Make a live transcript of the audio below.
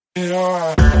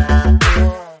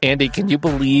Andy, can you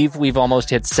believe we've almost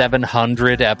hit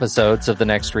 700 episodes of The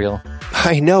Next Reel?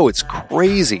 I know, it's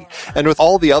crazy. And with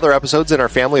all the other episodes in our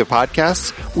family of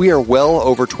podcasts, we are well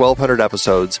over 1,200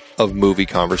 episodes of movie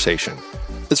conversation.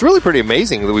 It's really pretty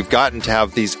amazing that we've gotten to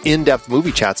have these in-depth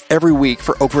movie chats every week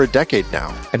for over a decade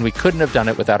now. And we couldn't have done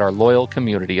it without our loyal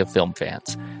community of film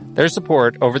fans. Their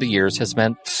support over the years has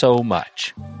meant so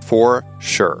much. For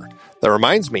sure. That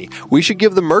reminds me, we should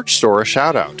give the merch store a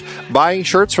shout out. Buying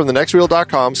shirts from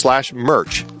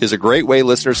thenextreel.com/merch is a great way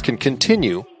listeners can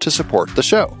continue to support the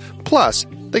show. Plus,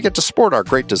 they get to sport our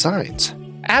great designs.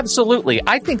 Absolutely.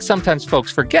 I think sometimes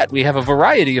folks forget we have a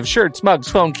variety of shirts, mugs,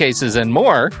 phone cases, and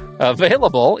more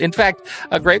available. In fact,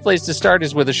 a great place to start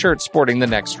is with a shirt sporting the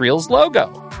Next Reel's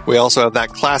logo. We also have that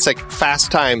classic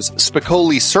Fast Times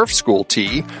Spicoli Surf School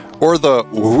tee, or the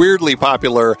weirdly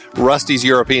popular Rusty's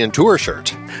European Tour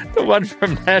shirt. The one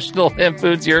from National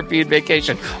Lampoon's European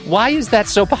Vacation. Why is that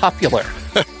so popular?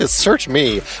 Search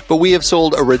me, but we have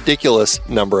sold a ridiculous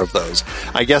number of those.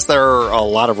 I guess there are a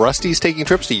lot of Rustys taking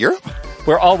trips to Europe?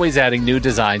 We're always adding new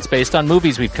designs based on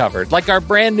movies we've covered, like our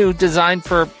brand new design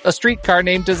for a streetcar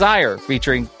named Desire,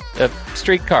 featuring a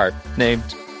streetcar named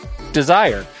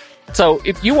Desire. So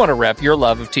if you want to rep your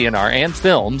love of TNR and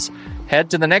films,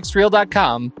 head to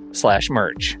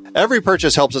thenextreel.com/merch. Every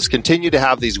purchase helps us continue to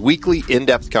have these weekly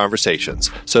in-depth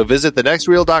conversations. So visit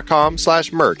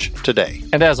thenextreel.com/merch today.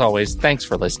 And as always, thanks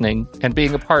for listening and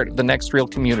being a part of the Next Reel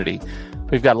community.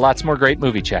 We've got lots more great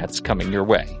movie chats coming your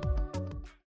way.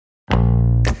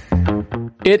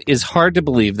 It is hard to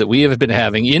believe that we have been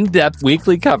having in-depth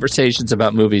weekly conversations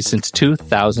about movies since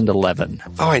 2011.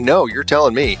 Oh, I know, you're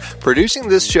telling me. Producing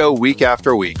this show week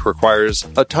after week requires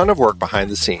a ton of work behind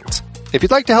the scenes. If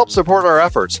you'd like to help support our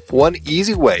efforts, one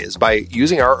easy way is by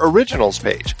using our originals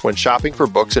page when shopping for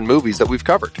books and movies that we've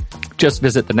covered. Just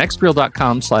visit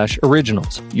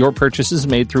thenextreel.com/originals. Your purchases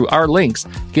made through our links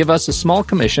give us a small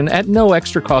commission at no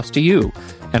extra cost to you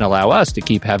and allow us to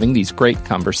keep having these great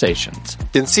conversations.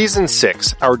 In Season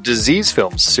 6, our Disease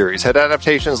Films series had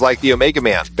adaptations like The Omega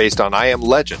Man, based on I Am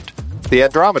Legend, The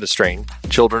Andromeda Strain,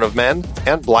 Children of Men,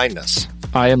 and Blindness.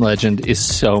 I Am Legend is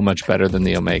so much better than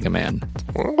The Omega Man.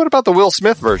 What about the Will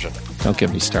Smith version? Don't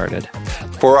get me started.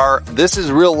 For our This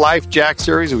Is Real Life Jack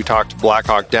series, we talked Black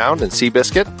Hawk Down and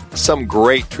Seabiscuit, some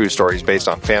great true stories based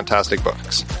on fantastic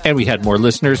books. And we had more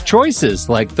listeners' choices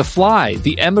like The Fly,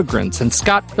 The Emigrants, and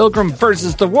Scott Pilgrim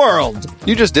vs. the World.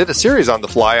 You just did a series on The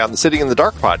Fly on the Sitting in the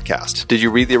Dark podcast. Did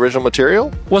you read the original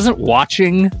material? Wasn't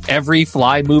watching every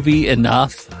Fly movie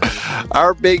enough?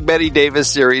 Our Big Betty Davis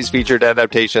series featured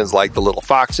adaptations like The Little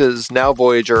Foxes, Now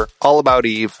Voyager, All About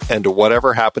Eve, and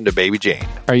Whatever Happened to Baby Jane.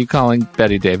 Are you calling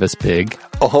Betty Davis big?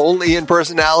 Only in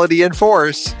personality and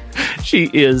force. She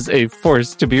is a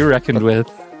force to be reckoned with.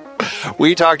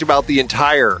 We talked about the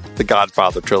entire The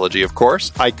Godfather trilogy, of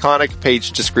course. Iconic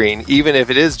page to screen, even if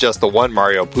it is just the one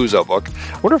Mario Puzo book.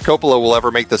 I wonder if Coppola will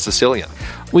ever make The Sicilian.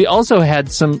 We also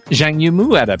had some Zhang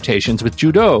Yimou adaptations with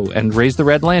Judo and Raise the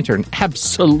Red Lantern.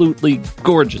 Absolutely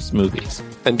gorgeous movies.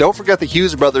 And don't forget the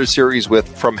Hughes Brothers series with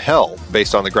From Hell,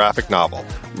 based on the graphic novel.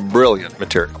 Brilliant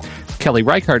material. Kelly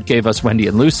Reichardt gave us Wendy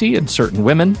and Lucy and Certain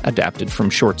Women, adapted from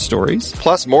short stories.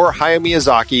 Plus more Hayao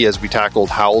Miyazaki as we tackled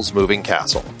Howl's Moving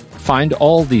Castle. Find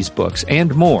all these books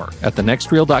and more at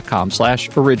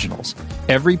thenextreel.com/originals.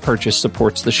 Every purchase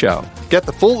supports the show. Get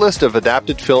the full list of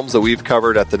adapted films that we've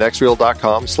covered at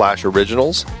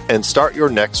thenextreel.com/originals and start your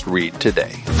next read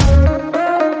today.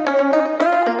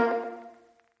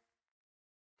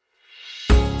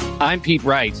 I'm Pete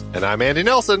Wright. And I'm Andy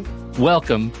Nelson.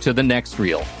 Welcome to The Next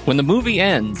Reel. When the movie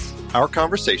ends, our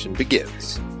conversation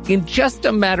begins. In just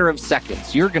a matter of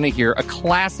seconds, you're going to hear a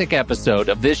classic episode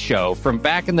of this show from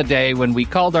back in the day when we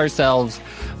called ourselves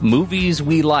Movies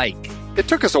We Like. It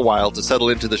took us a while to settle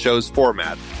into the show's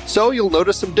format, so you'll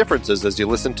notice some differences as you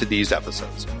listen to these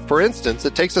episodes. For instance,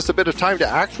 it takes us a bit of time to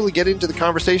actually get into the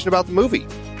conversation about the movie.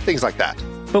 Things like that.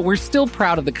 But we're still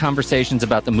proud of the conversations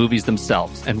about the movies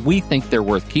themselves, and we think they're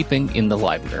worth keeping in the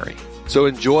library. So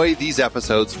enjoy these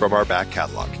episodes from our back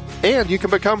catalog. And you can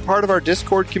become part of our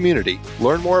Discord community,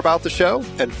 learn more about the show,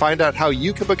 and find out how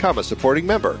you can become a supporting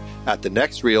member at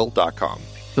thenextreel.com.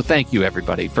 So thank you,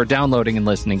 everybody, for downloading and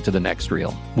listening to The Next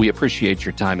Reel. We appreciate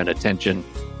your time and attention,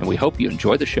 and we hope you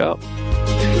enjoy the show.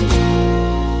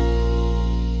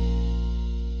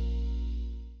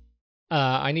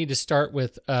 I need to start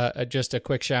with just a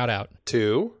quick shout-out.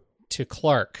 To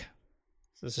Clark.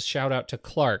 This is a shout-out to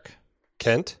Clark.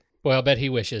 Kent? Well, I'll bet he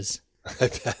wishes. I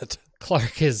bet.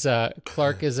 Clark is a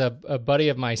buddy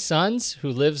of my son's who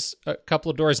lives a couple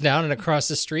of doors down and across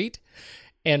the street.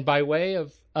 And by way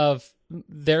of of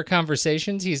their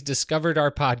conversations, he's discovered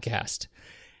our podcast.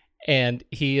 And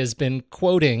he has been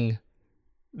quoting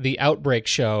the Outbreak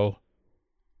show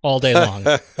all day long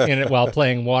while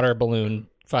playing water balloon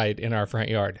fight in our front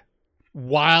yard.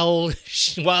 While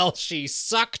she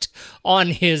sucked on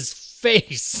his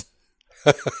face.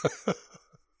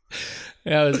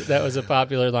 That was a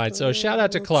popular line. So shout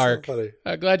out to Clark. So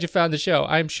Glad you found the show.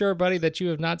 I'm sure, buddy, that you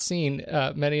have not seen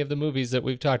many of the movies that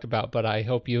we've talked about, but I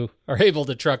hope you are able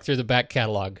to truck through the back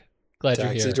catalog. Glad you're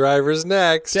here. Taxi Driver's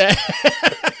next.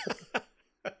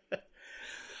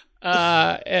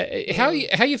 How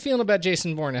you feeling about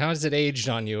Jason Bourne? How has it aged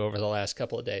on you over the last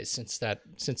couple of days since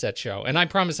that show? And I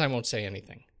promise I won't say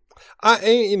anything.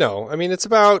 It's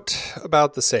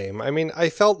about the same. I mean, I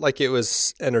felt like it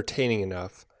was entertaining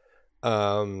enough.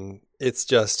 It's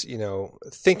just,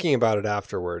 thinking about it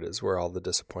afterward is where all the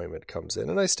disappointment comes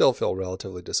in. And I still feel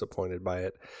relatively disappointed by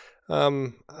it.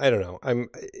 I don't know.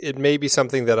 It may be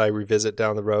something that I revisit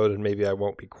down the road, and maybe I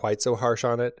won't be quite so harsh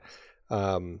on it.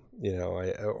 I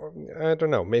don't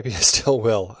know. Maybe I still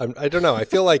will. I don't know. I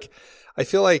feel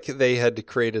like they had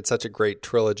created such a great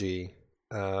trilogy.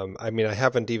 I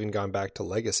haven't even gone back to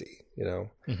Legacy,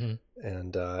 Mm-hmm.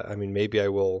 And maybe I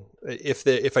will.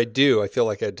 If I do, I feel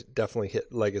like I'd definitely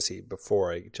hit Legacy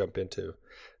before I jump into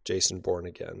Jason Bourne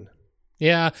again.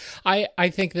 Yeah, I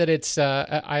think that it's.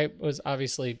 I was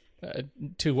obviously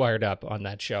too wired up on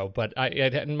that show, but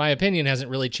my opinion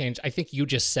hasn't really changed. I think you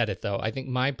just said it, though. I think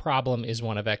my problem is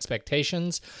one of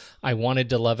expectations. I wanted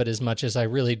to love it as much as I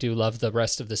really do love the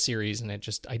rest of the series, and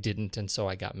I didn't, and so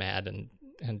I got mad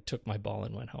and took my ball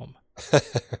and went home.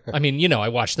 I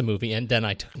watched the movie, and then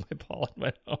I took my ball and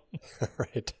went home.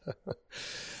 Right.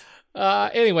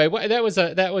 Anyway, that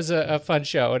was a fun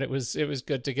show, and it was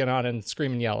good to get on and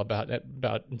scream and yell about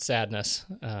sadness.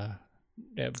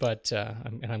 But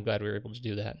I'm glad we were able to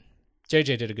do that.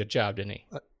 JJ did a good job, didn't he?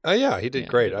 Yeah, he did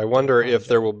great. I wonder if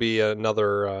there will be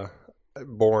another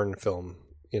Bourne film.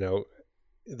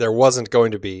 There wasn't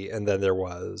going to be, and then there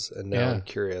was, and now I'm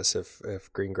curious if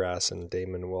Greengrass and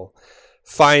Damon will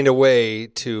find a way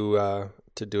to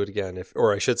do it again.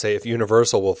 If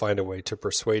Universal will find a way to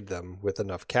persuade them with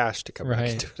enough cash to come back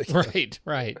and do it again.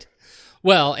 Right.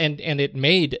 Well, and it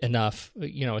made enough,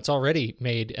 it's already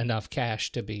made enough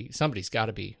cash to be, somebody's got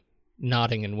to be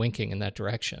nodding and winking in that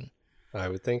direction. I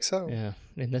would think so. Yeah,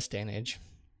 in this day and age.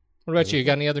 What about you? You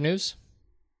got any other news?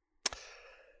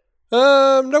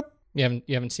 Nope. You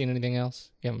haven't seen anything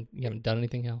else? You haven't done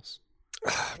anything else?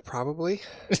 Probably.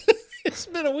 It's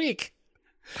been a week.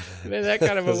 It's been that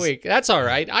kind of a week. That's all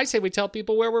right. I say we tell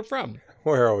people where we're from.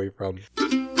 Where are we from?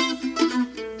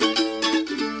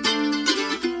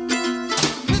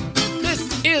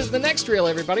 This is The Next Reel,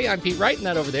 everybody. I'm Pete Wright, and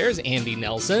that over there is Andy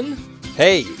Nelson.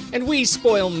 Hey. And we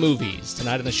spoil movies.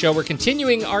 Tonight on the show, we're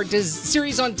continuing our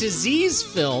series on disease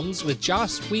films with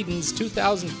Joss Whedon's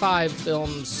 2005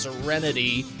 film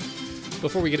Serenity.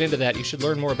 Before we get into that, you should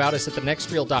learn more about us at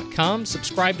thenextreel.com.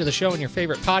 Subscribe to the show in your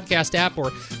favorite podcast app,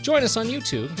 or join us on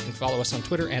YouTube. You can follow us on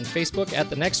Twitter and Facebook at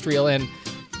The Next Reel. And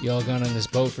you all gone on this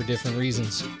boat for different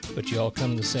reasons, but you all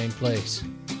come to the same place.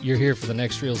 You're here for The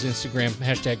Next Reel's Instagram,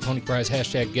 hashtag Pony Prize,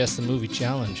 hashtag Guess the Movie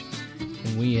Challenge.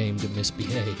 And we aim to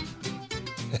misbehave.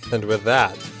 And with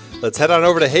that, let's head on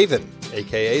over to Haven,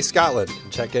 a.k.a. Scotland,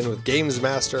 and check in with Games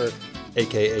Master,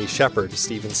 a.k.a. Shepherd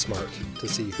Stephen Smart, to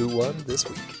see who won this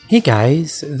week. Hey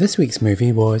guys, this week's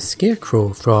movie was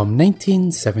Scarecrow from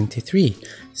 1973,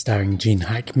 starring Gene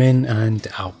Hackman and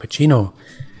Al Pacino.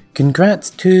 Congrats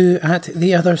to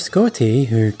 @TheOtherScotty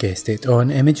who guessed it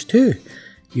on Image 2.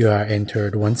 You are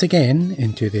entered once again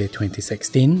into the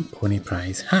 2016 Pony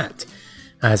Prize hat.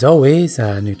 As always,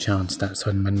 a new challenge starts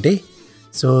on Monday.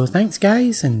 So thanks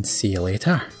guys, and see you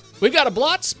later. We've got a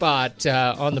blot spot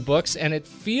on the books, and it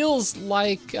feels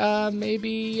like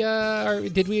maybe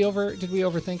did we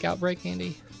overthink Outbreak,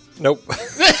 Andy? Nope.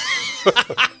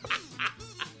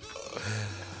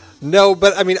 No,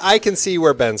 but I can see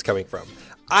where Ben's coming from.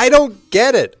 I don't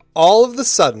get it. All of a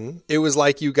sudden, it was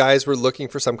like you guys were looking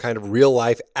for some kind of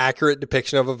real-life, accurate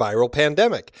depiction of a viral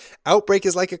pandemic. Outbreak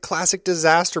is like a classic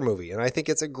disaster movie, and I think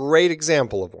it's a great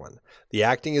example of one. The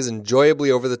acting is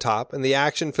enjoyably over the top, and the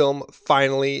action film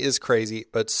finally is crazy,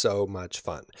 but so much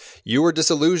fun. You were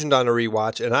disillusioned on a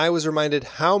rewatch, and I was reminded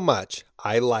how much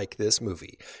I like this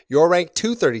movie. Your rank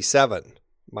 237,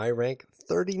 my rank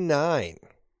 39.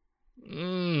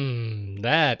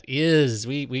 That is,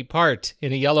 we part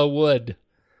in a yellow wood.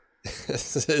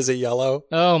 Is it yellow?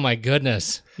 Oh my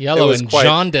goodness. Yellow and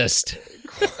jaundiced.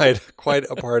 Quite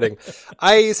a parting.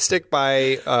 I stick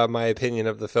by my opinion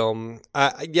of the film.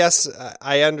 Yes,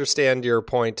 I understand your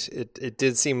point. It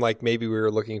did seem like maybe we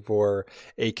were looking for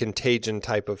a Contagion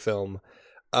type of film.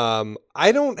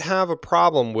 I don't have a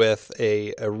problem with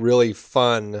a really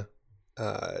fun,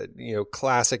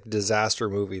 classic disaster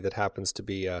movie that happens to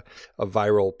be a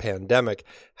viral pandemic.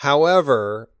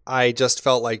 However, I just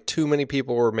felt like too many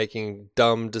people were making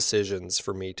dumb decisions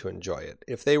for me to enjoy it.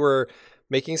 If they were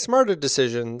making smarter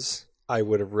decisions, I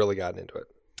would have really gotten into it.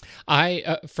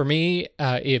 For me,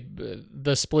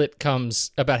 the split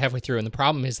comes about halfway through, and the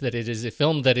problem is that it is a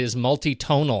film that is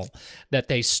multi-tonal, that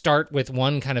they start with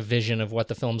one kind of vision of what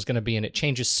the film's going to be, and it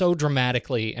changes so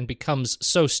dramatically and becomes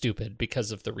so stupid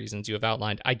because of the reasons you have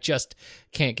outlined. I just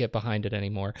can't get behind it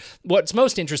anymore. What's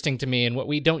most interesting to me, and what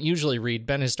we don't usually read,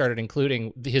 Ben has started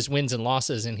including his wins and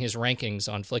losses in his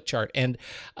rankings on Flickchart, and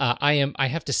I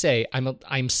have to say,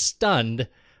 I'm stunned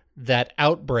that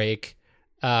Outbreak...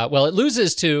 it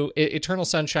loses to Eternal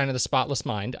Sunshine of the Spotless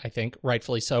Mind, I think,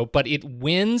 rightfully so, but it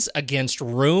wins against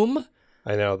Room.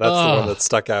 I know, that's the one that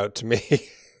stuck out to me.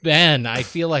 Ben, I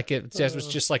feel like it was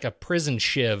just like a prison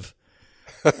shiv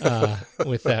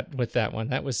with that one.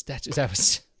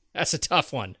 That's a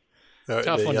tough one.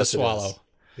 Tough one to swallow.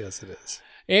 Yes, it is.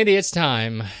 Andy, it's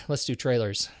time. Let's do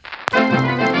trailers.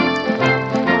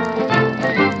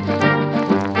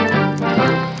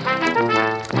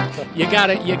 You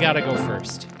gotta go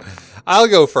first. I'll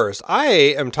go first.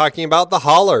 I am talking about The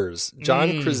Hollers,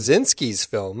 John Krasinski's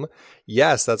film.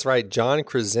 Yes, that's right. John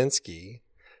Krasinski,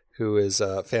 who is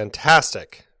a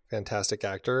fantastic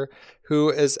actor,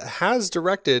 who has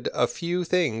directed a few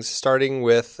things, starting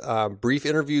with Brief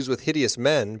Interviews with Hideous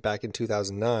Men back in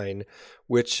 2009,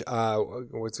 which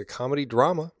was a comedy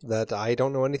drama that I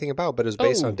don't know anything about, but is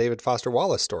based on David Foster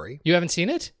Wallace' story. You haven't seen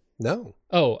it? No.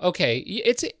 Oh, okay.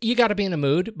 You got to be in a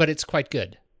mood, but it's quite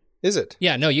good. Is it?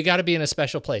 Yeah, no, you got to be in a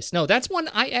special place. No, that's one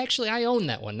I own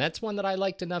that one. That's one that I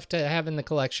liked enough to have in the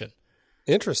collection.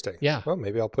 Interesting. Yeah. Well,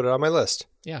 maybe I'll put it on my list.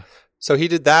 Yeah. So he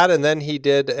did that, and then he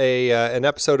did an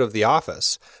episode of The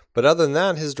Office. But other than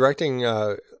that, his directing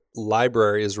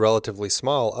library is relatively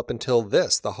small up until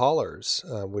this, The Hollers,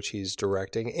 which he's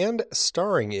directing and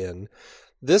starring in.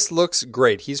 This looks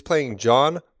great. He's playing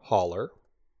John Holler,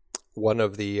 one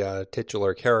of the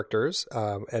titular characters,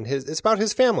 and it's about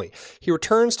his family. He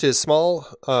returns to his small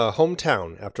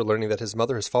hometown after learning that his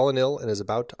mother has fallen ill and is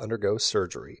about to undergo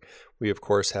surgery. We, of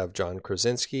course, have John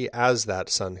Krasinski as that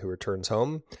son who returns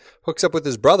home, hooks up with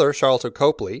his brother, Charlton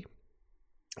Copley,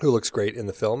 who looks great in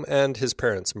the film, and his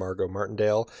parents, Margot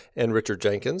Martindale and Richard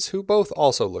Jenkins, who both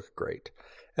also look great.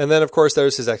 And then, of course,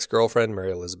 there's his ex-girlfriend,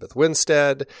 Mary Elizabeth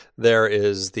Winstead. There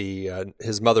is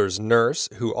his mother's nurse,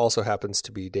 who also happens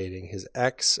to be dating his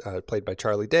ex, played by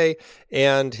Charlie Day,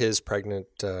 and his pregnant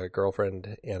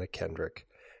girlfriend, Anna Kendrick.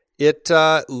 It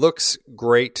looks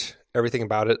great. Everything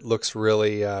about it looks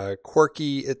really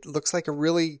quirky. It looks like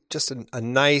just a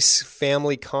nice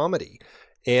family comedy.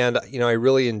 And, I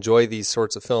really enjoy these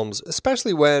sorts of films,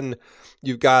 especially when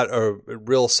you've got a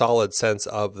real solid sense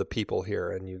of the people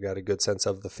here and you've got a good sense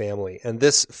of the family. And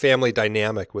this family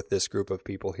dynamic with this group of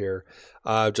people here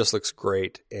just looks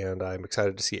great. And I'm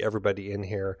excited to see everybody in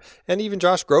here. And even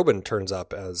Josh Groban turns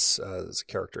up as a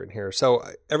character in here. So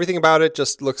everything about it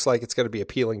just looks like it's going to be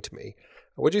appealing to me.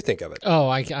 What do you think of it? Oh,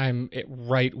 I'm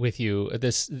right with you.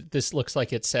 This looks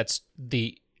like it sets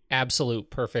the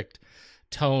absolute perfect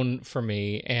tone for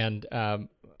me, and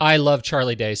I love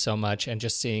Charlie Day so much, and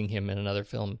just seeing him in another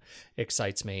film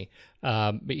excites me.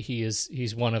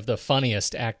 He's one of the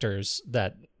funniest actors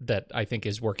that I think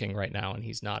is working right now, and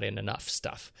he's not in enough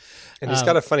stuff. And he's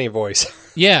got a funny voice.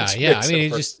 Yeah. I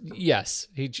mean,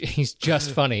 he's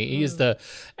just funny. He is the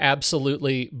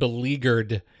absolutely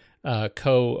beleaguered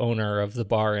co-owner of the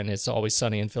bar, and It's Always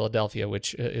Sunny in Philadelphia,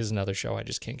 which is another show I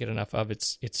just can't get enough of.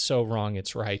 It's so wrong,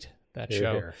 it's right. That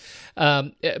show.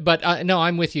 But no,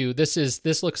 I'm with you.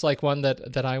 This looks like one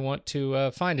that I want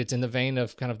to find. It's in the vein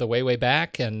of kind of the way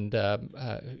back, and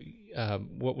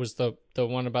what was the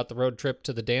one about the road trip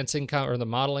to the dancing or the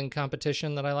modeling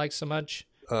competition that I like so much?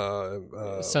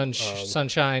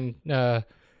 Sunshine.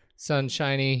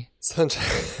 Sunshiny.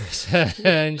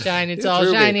 Sunshine, it's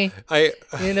all shiny.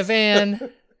 In a van.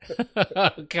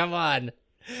 Come on.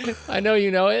 I know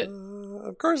you know it.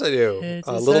 Of course I do.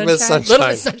 Little Miss Sunshine. Little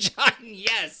Miss Sunshine,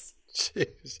 yes.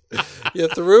 Jeez. You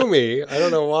threw me. I don't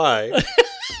know why.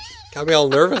 Got me all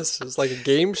nervous. It's like a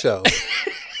game show.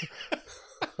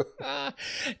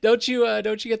 Don't you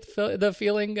get the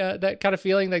feeling, that kind of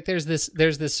feeling, like there's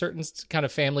this certain kind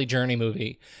of family journey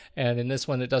movie, and in this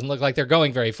one it doesn't look like they're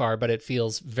going very far, but it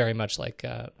feels very much like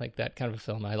that kind of a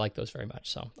film. I like those very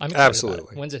much, so I'm excited. Absolutely.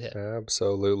 About it. When's it hit?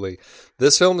 Absolutely.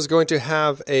 This film is going to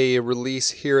have a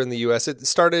release here in the U.S. It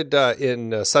started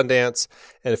in Sundance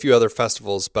and a few other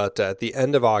festivals, but at the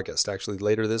end of August, actually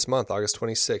later this month, August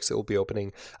 26th, it will be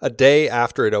opening a day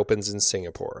after it opens in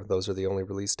Singapore. Those are the only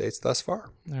release dates thus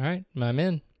far. All right, I'm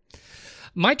in.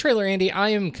 My trailer, Andy, I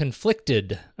am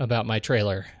conflicted about my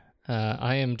trailer.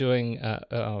 I am doing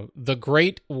The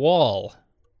Great Wall.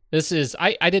 This is,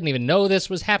 I didn't even know this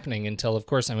was happening until, of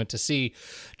course, I went to see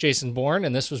Jason Bourne,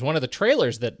 and this was one of the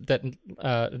trailers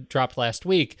that dropped last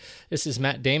week. This is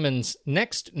Matt Damon's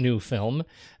next new film,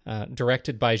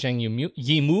 directed by Zhang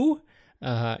Yimou.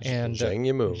 And Zhang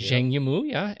Yimou. Zhang Yimou,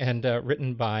 yeah. And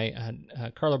written by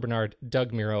Carlo Bernard,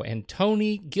 Doug Miro, and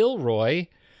Tony Gilroy.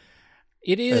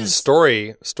 It is... And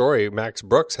story, Max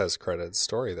Brooks has credits.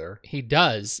 Story there. He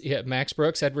does. Yeah, Max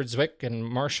Brooks, Edward Zwick, and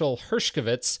Marshall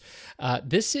Hershkovitz.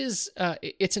 This is...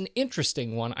 it's an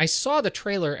interesting one. I saw the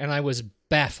trailer and I was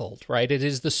baffled, right? It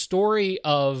is the story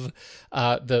of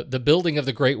the building of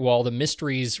the Great Wall, the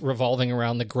mysteries revolving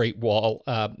around the Great Wall.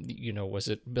 Was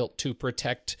it built to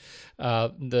protect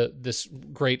this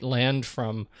great land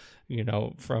from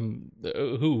who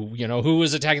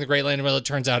was attacking the Great Land? Well, it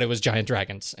turns out it was giant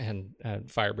dragons and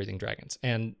fire-breathing dragons.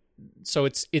 And so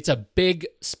it's a big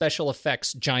special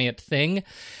effects giant thing.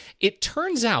 It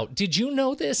turns out, did you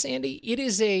know this, Andy? It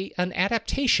is an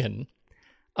adaptation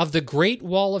of The Great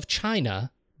Wall of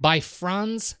China by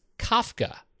Franz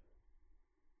Kafka.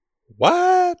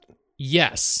 What?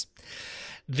 Yes.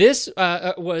 This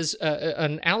was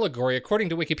an allegory, according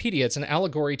to Wikipedia, it's an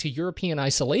allegory to European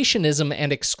isolationism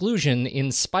and exclusion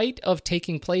in spite of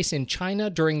taking place in China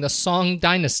during the Song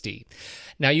Dynasty.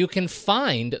 Now, you can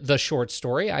find the short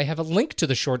story. I have a link to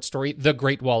the short story, The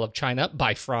Great Wall of China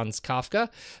by Franz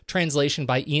Kafka, translation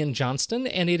by Ian Johnston,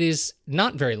 and it is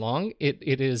not very long.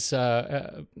 It is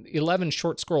 11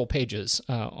 short scroll pages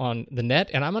on the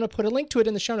net, and I'm going to put a link to it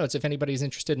in the show notes if anybody's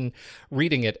interested in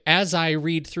reading it. As I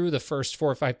read through the first 4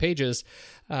 or 5 pages,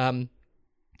 I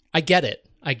get it.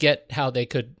 I get how they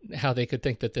could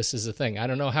think that this is a thing. I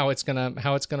don't know how it's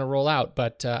gonna roll out,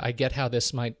 but I get how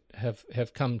this might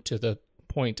have come to the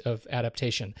point of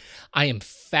adaptation. I am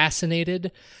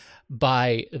fascinated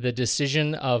by the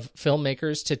decision of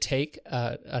filmmakers to take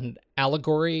an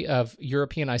allegory of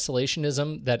European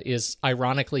isolationism that is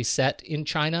ironically set in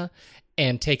China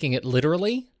and taking it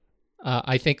literally.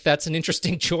 I think that's an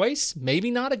interesting choice. Maybe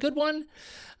not a good one,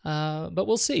 but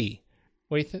we'll see.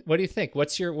 What do you think?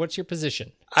 What's your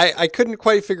position? I couldn't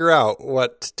quite figure out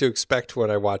what to expect when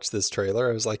I watched this trailer.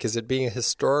 I was like, is it being a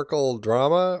historical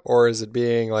drama or is it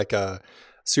being like a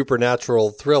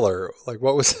supernatural thriller? Like,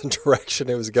 what was the direction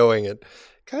it was going? It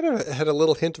kind of had a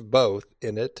little hint of both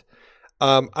in it.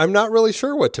 I'm not really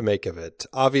sure what to make of it.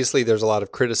 Obviously, there's a lot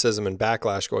of criticism and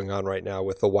backlash going on right now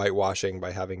with the whitewashing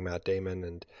by having Matt Damon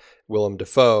and Willem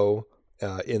Dafoe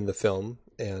in the film.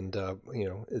 And,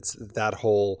 it's that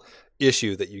whole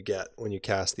issue that you get when you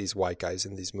cast these white guys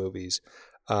in these movies.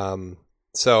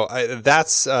 So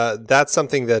that's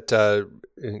something that,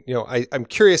 I'm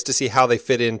curious to see how they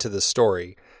fit into the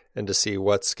story and to see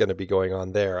what's going to be going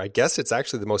on there. I guess it's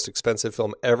actually the most expensive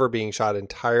film ever being shot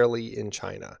entirely in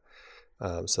China.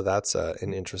 So that's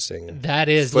an interesting. That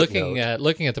is footnote.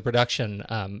 looking at the production.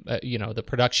 The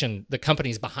production, the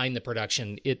companies behind the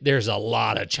production. There's a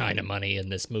lot of China money in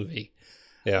this movie.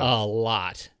 Yeah, a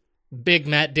lot. Big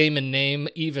Matt Damon name,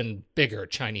 even bigger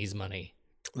Chinese money.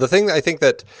 The thing that I think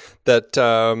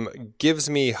that gives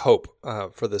me hope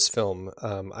for this film,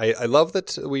 I love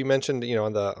that we mentioned,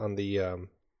 on the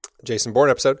Jason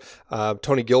Bourne episode,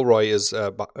 Tony Gilroy is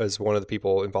one of the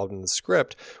people involved in the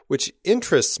script, which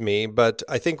interests me. But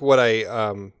I think what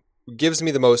gives me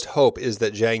the most hope is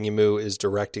that Zhang Yimou is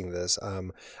directing this.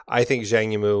 I think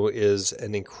Zhang Yimou is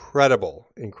an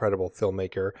incredible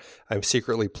filmmaker. I'm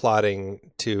secretly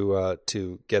plotting to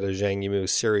get a Zhang Yimou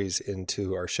series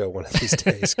into our show one of these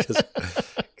days because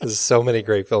so many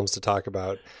great films to talk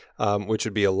about, which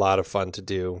would be a lot of fun to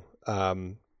do.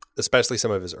 Especially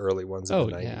some of his early ones in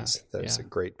the 90s. Yeah, that was a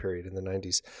great period in the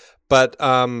 90s. But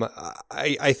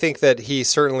I think that he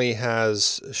certainly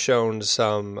has shown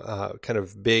some kind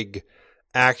of big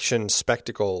action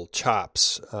spectacle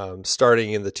chops,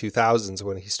 starting in the 2000s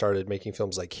when he started making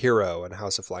films like Hero and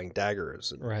House of Flying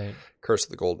Daggers and Curse of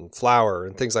the Golden Flower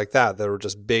and things like that were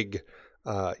just big,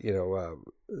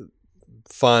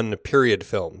 fun period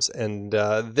films. And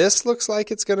this looks like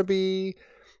it's going to be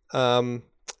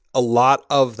a lot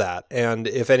of that. And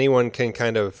if anyone can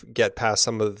kind of get past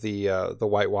some of the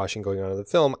whitewashing going on in the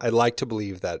film, I'd like to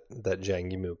believe that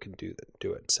Zhang Yimou can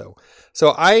do it. So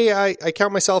I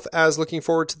count myself as looking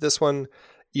forward to this one,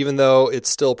 even though it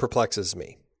still perplexes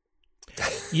me.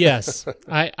 Yes,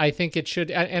 I think it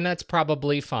should, and that's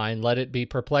probably fine. Let it be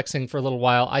perplexing for a little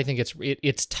while. I think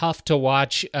it's tough to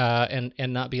watch and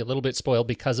not be a little bit spoiled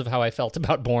because of how I felt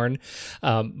about Bourne.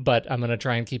 But I'm going to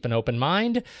try and keep an open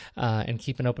mind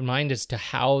as to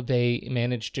how they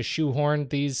managed to shoehorn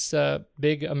these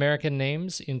big American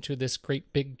names into this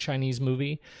great big Chinese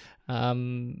movie.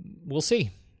 We'll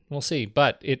see.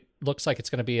 But it looks like it's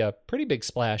going to be a pretty big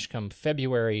splash come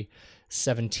February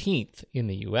 17th in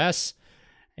the U.S.,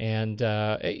 and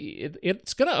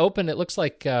it's going to open, it looks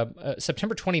like,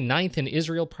 September 29th in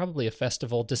Israel, probably a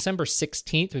festival. December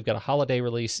 16th, we've got a holiday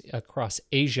release across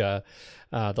Asia.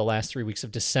 The last 3 weeks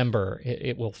of December,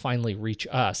 it will finally reach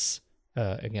us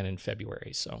again in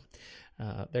February. So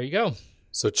there you go.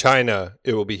 So China,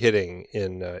 it will be hitting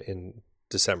in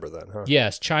December then, huh?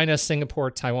 Yes, China, Singapore,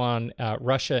 Taiwan,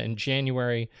 Russia in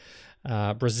January,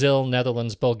 Brazil,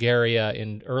 Netherlands, Bulgaria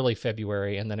in early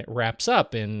February, and then it wraps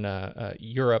up in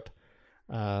Europe,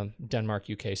 Denmark,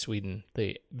 UK, Sweden,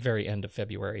 the very end of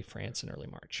February, France in early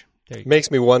March. Makes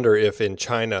me wonder if in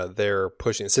China they're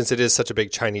pushing, since it is such a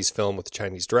big Chinese film with a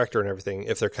Chinese director and everything,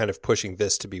 if they're kind of pushing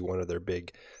this to be one of their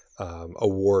big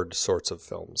award sorts of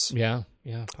films. Yeah,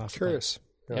 possibly. Curious.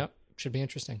 Yeah, should be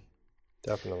interesting.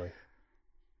 Definitely.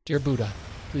 Dear Buddha,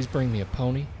 please bring me a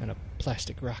pony and a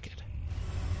plastic rocket.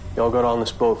 Y'all got on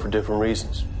this boat for different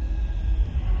reasons,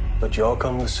 but you all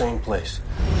come to the same place.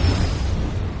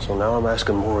 So now I'm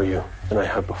asking more of you than I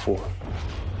have before.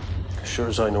 As sure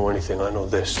as I know anything, I know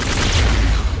this.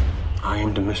 I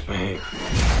aim to misbehave.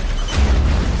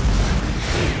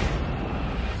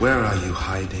 Where are you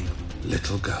hiding,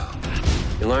 little girl?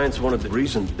 The Alliance wanted the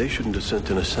reason they shouldn't have sent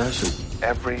an assassin.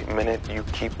 Every minute you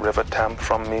keep River Tam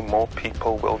from me, more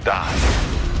people will die.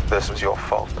 This is your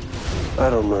fault. I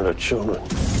don't murder children.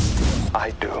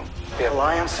 I do. The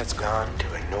Alliance has gone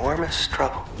to enormous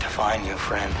trouble to find you,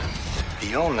 friend.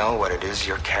 You'll know what it is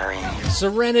you're carrying.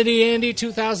 Serenity, Andy,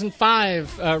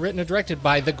 2005, written and directed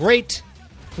by the great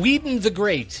Whedon the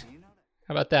Great.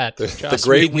 How about that? The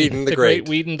great Whedon the Great. The great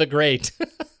Whedon the Great.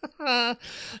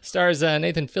 Stars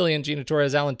Nathan Fillion, Gina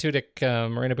Torres, Alan Tudyk,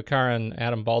 Marina Baccarin,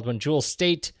 Adam Baldwin, Jewel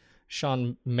State,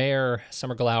 Sean Mayer,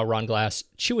 Summer Glau, Ron Glass,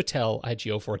 Chiwetel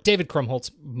Ejiofor, David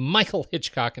Krumholtz, Michael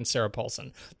Hitchcock, and Sarah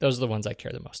Paulson. Those are the ones I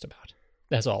care the most about.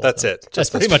 That's all. That's of them. it. That's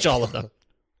pretty much all of them.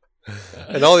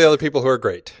 And all the other people who are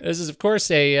great. This is, of course,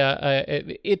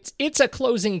 it's a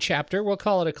closing chapter. We'll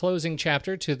call it a closing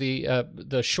chapter to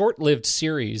the short-lived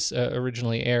series.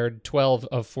 Originally aired 12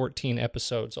 of 14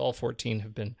 episodes. All 14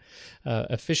 have been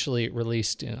officially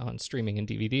released on streaming and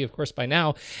DVD, of course, by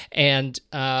now. And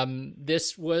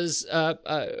this was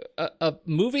a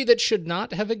movie that should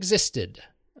not have existed.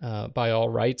 By all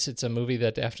rights, it's a movie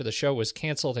that after the show was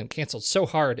canceled so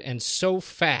hard and so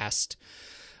fast.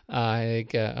 I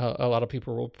think a lot of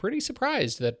people were pretty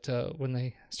surprised that when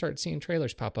they started seeing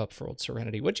trailers pop up for old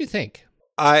Serenity. What'd you think?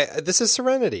 This is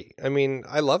Serenity. I mean,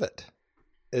 I love it.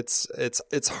 It's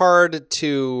hard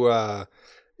to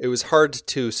it was hard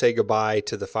to say goodbye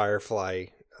to the Firefly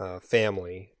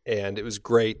family, and it was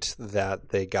great that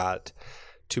they got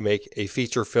to make a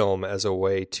feature film as a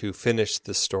way to finish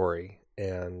the story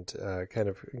and kind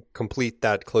of complete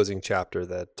that closing chapter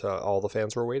that all the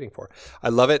fans were waiting for. I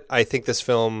love it. I think this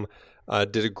film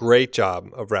did a great job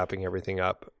of wrapping everything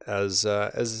up. As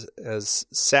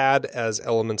sad as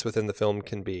elements within the film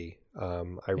can be,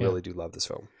 I really do love this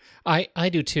film. I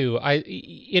do too.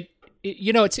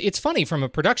 It's funny from a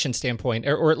production standpoint,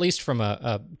 or at least from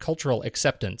a cultural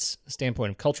acceptance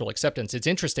standpoint of cultural acceptance. It's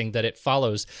interesting that it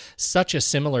follows such a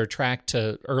similar track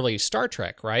to early Star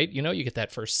Trek, right? You know, you get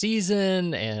that first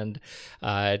season and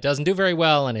it doesn't do very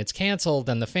well and it's canceled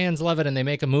and the fans love it and they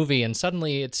make a movie and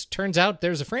suddenly it turns out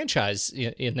there's a franchise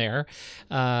in there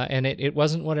and it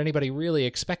wasn't what anybody really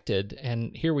expected.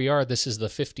 And here we are. This is the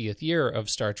 50th year of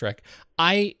Star Trek.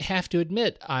 I have to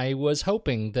admit, I was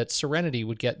hoping that Serenity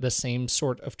would get the same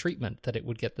sort of treatment, that it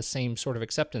would get the same sort of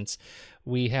acceptance.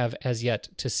 We have as yet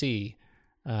to see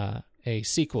a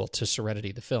sequel to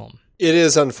Serenity, the film. It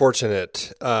is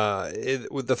unfortunate.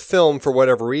 With the film, for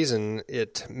whatever reason,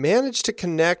 it managed to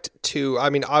connect to, I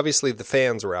mean, obviously the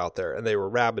fans were out there and they were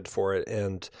rabid for it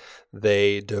and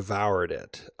they devoured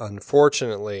it.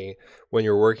 Unfortunately, when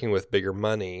you're working with bigger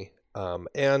money,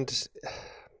 and,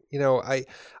 you know,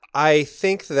 I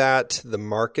think that the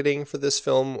marketing for this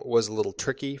film was a little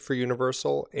tricky for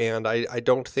Universal, and I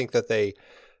don't think that they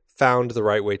found the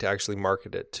right way to actually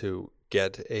market it to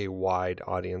get a wide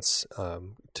audience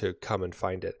to come and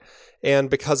find it. And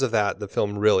because of that, the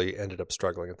film really ended up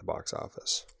struggling at the box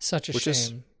office. Such a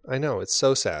shame. I know, it's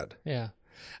so sad. Yeah.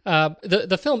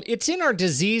 The film, it's in our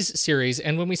disease series,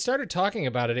 and when we started talking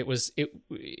about it, it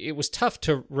was tough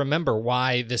to remember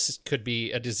why this could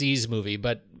be a disease movie,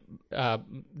 but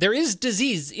there is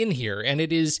disease in here, and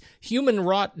it is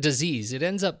human-wrought disease. It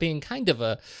ends up being kind of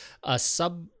a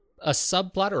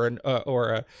subplot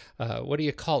or what do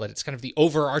you call it? It's kind of the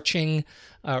overarching,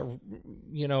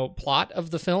 plot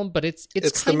of the film, but it's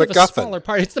kind of a smaller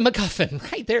part. It's the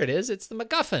MacGuffin, right? There it is. It's the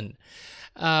MacGuffin.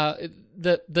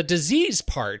 The disease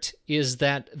part is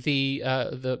that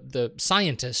the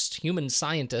scientists, human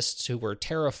scientists who were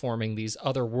terraforming these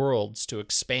other worlds to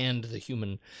expand the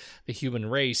human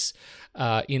race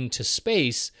into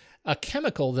space, a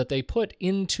chemical that they put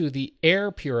into the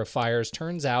air purifiers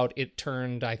turns out it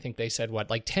turned, I think they said,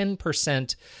 like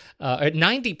 10%,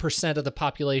 90% of the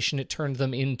population, it turned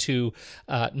them into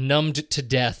numbed to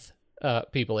death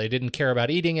people. They didn't care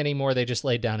about eating anymore. They just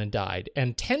laid down and died.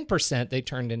 And 10% they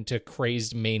turned into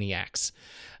crazed maniacs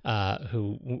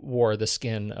who wore the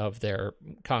skin of their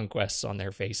conquests on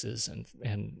their faces,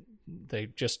 and they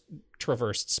just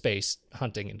traversed space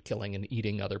hunting and killing and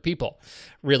eating other people.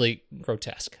 Really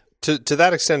grotesque. To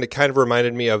that extent, it kind of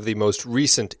reminded me of the most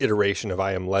recent iteration of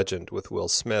I Am Legend with Will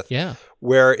Smith. Yeah.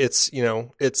 Where it's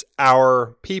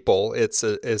our people, it's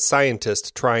a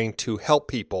scientist trying to help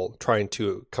people, trying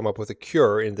to come up with a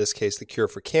cure, in this case, the cure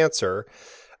for cancer.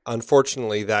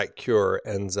 Unfortunately, that cure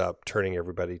ends up turning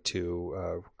everybody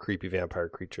to creepy vampire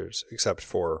creatures, except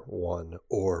for one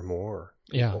or more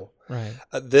people. Yeah, right.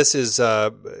 This is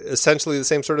essentially the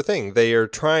same sort of thing. They are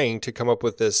trying to come up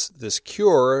with this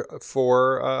cure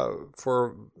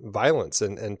for violence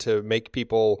and to make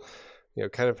people,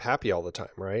 kind of happy all the time,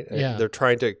 right? Yeah. They're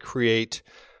trying to create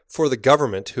for the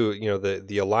government, who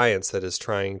the alliance that is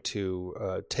trying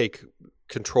to take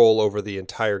control over the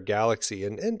entire galaxy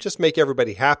and just make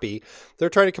everybody happy. They're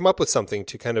trying to come up with something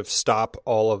to kind of stop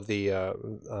all of the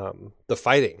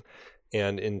fighting.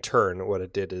 And in turn, what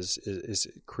it did is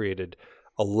created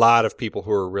a lot of people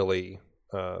who are really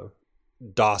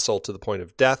docile to the point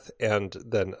of death, and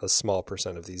then a small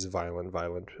percent of these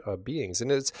violent beings.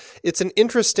 And it's an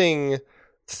interesting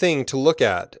thing to look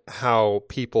at, how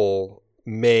people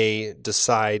may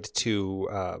decide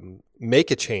to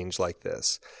make a change like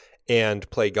this and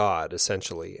play God,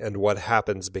 essentially, and what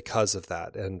happens because of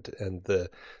that, and the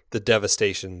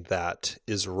devastation that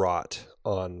is wrought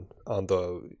on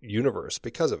the universe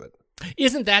because of it.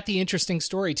 Isn't that the interesting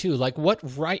story too? Like,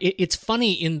 it's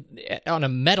funny on a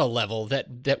meta level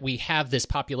that we have this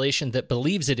population that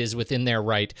believes it is within their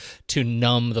right to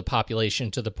numb the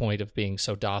population to the point of being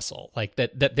so docile, like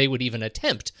that they would even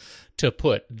attempt to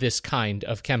put this kind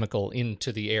of chemical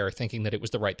into the air, thinking that it was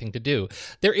the right thing to do.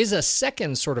 There is a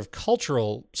second sort of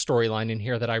cultural storyline in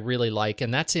here that I really like,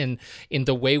 and that's in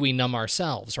the way we numb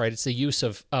ourselves, right? It's the use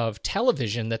of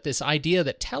television, that this idea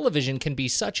that television can be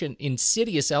such an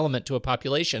insidious element to a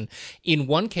population. In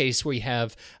one case, we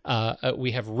have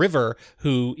River,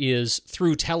 who is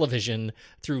through television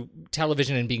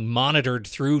and being monitored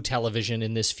through television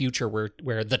in this future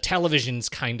where the television's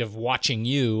kind of watching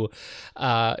you.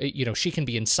 She can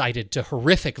be incited to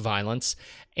horrific violence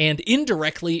and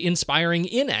indirectly inspiring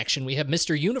inaction. We have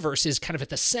Mr. Universe is kind of at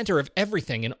the center of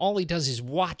everything, and all he does is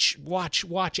watch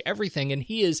everything, and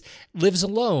he lives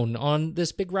alone on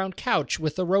this big round couch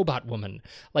with a robot woman.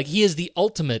 Like, he is the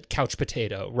ultimate couch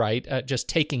potato, right? Just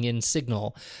taking in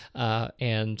signal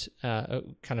and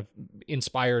kind of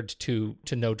inspired to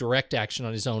no direct action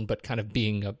on his own, but kind of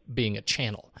being a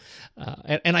channel.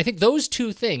 And I think those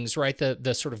two things, right,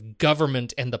 the sort of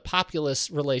government and the populace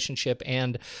relationship,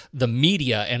 and the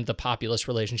media and the populace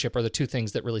relationship, are the two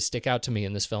things that really stick out to me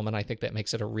in this film, and I think that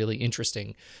makes it a really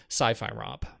interesting sci-fi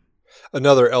romp.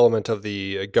 Another element of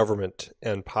the government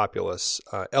and populace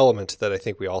element that I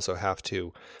think we also have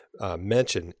to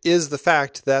mention is the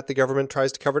fact that the government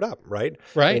tries to cover it up, right?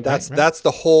 Right. I mean,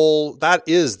 that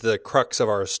is the crux of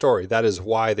our story. That is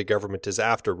why the government is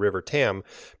after River Tam,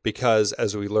 because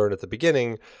as we learned at the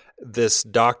beginning, this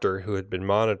doctor who had been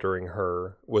monitoring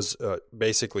her was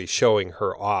basically showing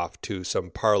her off to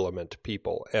some parliament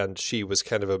people, and she was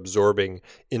kind of absorbing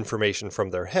information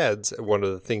from their heads. One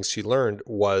of the things she learned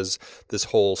was this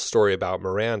whole story about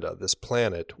Miranda, this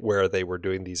planet where they were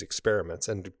doing these experiments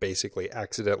and basically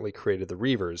accidentally created the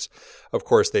Reavers. Of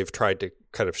course, they've tried to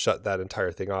kind of shut that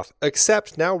entire thing off.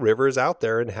 Except now River is out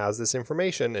there and has this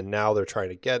information, and now they're trying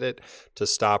to get it to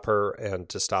stop her and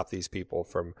to stop these people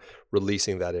from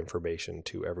releasing that information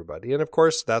to everybody. And of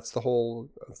course, that's the whole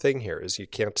thing here, is you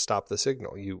can't stop the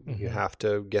signal. You have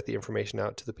to get the information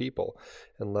out to the people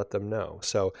and let them know.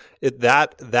 So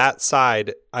that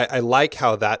side, I like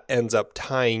how that ends up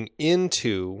tying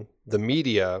into the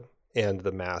media and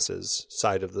the masses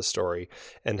side of the story,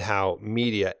 and how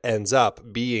media ends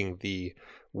up being the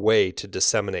way to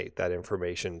disseminate that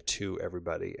information to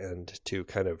everybody and to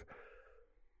kind of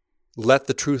let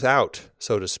the truth out,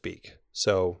 so to speak.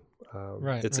 So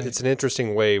it's an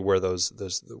interesting way where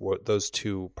those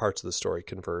two parts of the story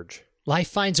converge. Life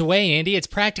finds a way, Andy. It's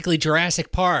practically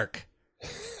Jurassic Park.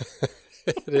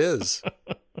 It is.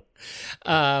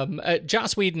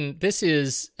 Joss Whedon, this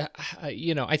is,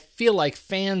 I feel like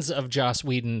fans of Joss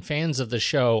Whedon, fans of the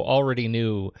show, already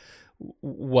knew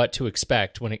what to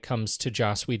expect when it comes to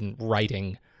Joss Whedon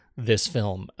writing this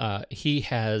film. He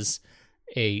has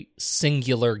a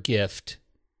singular gift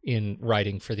in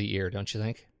writing for the ear, don't you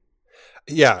think?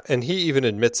 Yeah, and he even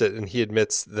admits it, and he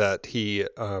admits that he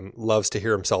loves to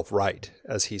hear himself write,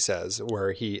 as he says,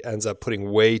 where he ends up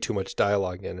putting way too much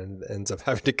dialogue in and ends up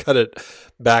having to cut it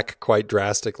back quite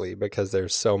drastically because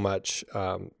there's so much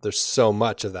of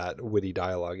that witty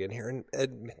dialogue in here,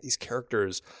 and these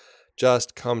characters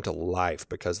just come to life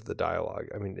because of the dialogue.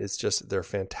 I mean, it's just, they're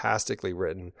fantastically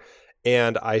written.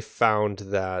 And I found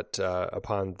that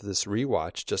upon this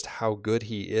rewatch, just how good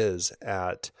he is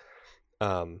at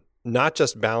not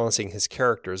just balancing his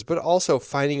characters, but also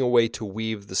finding a way to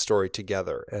weave the story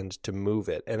together and to move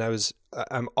it. And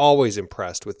I'm always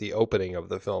impressed with the opening of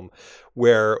the film,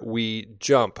 where we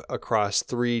jump across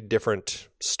 3 different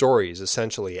stories,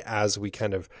 essentially, as we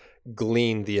kind of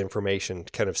glean the information,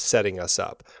 kind of setting us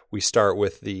up. We start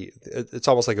with it's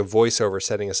almost like a voiceover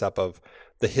setting us up of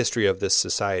the history of this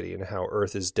society and how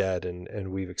Earth is dead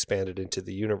and we've expanded into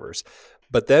the universe.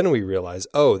 But then we realize,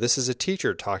 oh, this is a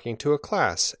teacher talking to a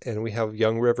class, and we have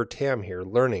young River Tam here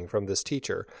learning from this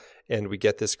teacher, and we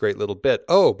get this great little bit.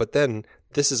 Oh, but then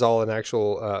this is all an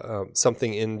actual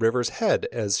something in River's head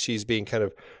as she's being kind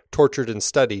of tortured and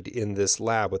studied in this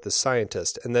lab with this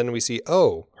scientist. And then we see,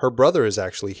 oh, her brother is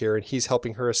actually here, and he's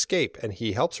helping her escape, and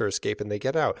he helps her escape, and they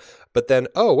get out. But then,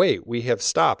 oh, wait, we have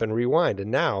stop and rewind, and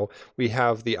now we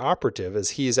have the operative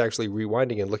as he is actually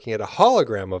rewinding and looking at a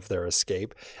hologram of their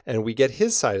escape, and we get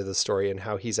his side of the story and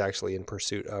how he's actually in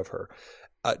pursuit of her.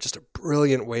 Just a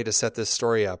brilliant way to set this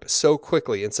story up so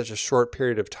quickly in such a short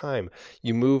period of time.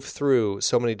 You move through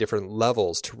so many different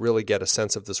levels to really get a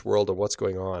sense of this world and what's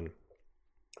going on.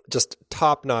 Just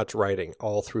top-notch writing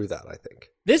all through that, I think.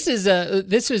 This is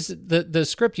the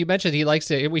script you mentioned. He likes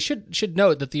to. We should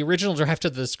note that the original draft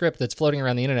of the script that's floating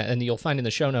around the internet, and you'll find in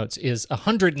the show notes, is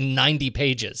 190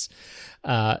 pages,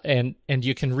 and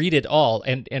you can read it all.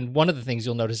 And one of the things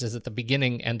you'll notice is that the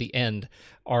beginning and the end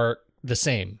are the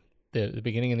same. The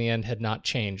beginning and the end had not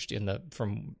changed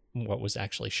from what was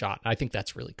actually shot. I think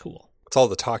that's really cool. It's all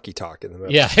the talky talk in the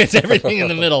middle. Yeah, it's everything in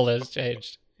the middle that has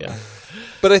changed. Yeah.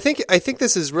 But I think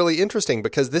this is really interesting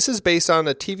because this is based on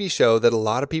a TV show that a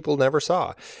lot of people never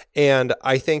saw. And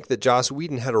I think that Joss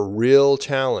Whedon had a real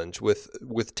challenge with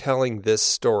telling this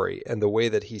story and the way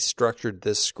that he structured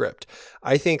this script.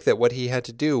 I think that what he had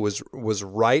to do was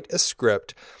write a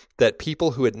script that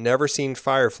people who had never seen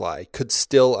Firefly could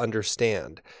still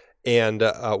understand. And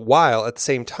while at the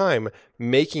same time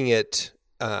making it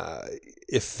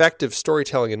effective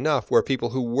storytelling enough where people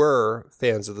who were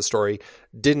fans of the story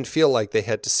didn't feel like they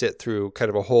had to sit through kind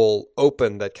of a whole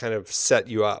open that kind of set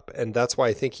you up. And that's why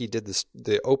I think he did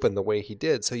the open the way he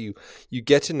did. So you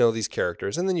get to know these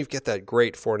characters, and then you get that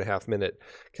great 4.5 minute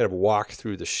kind of walk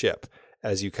through the ship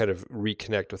as you kind of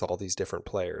reconnect with all these different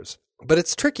players. But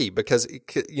it's tricky because,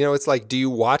 it's like, do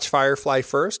you watch Firefly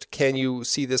first? Can you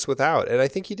see this without? And I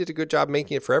think he did a good job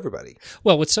making it for everybody.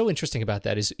 Well, what's so interesting about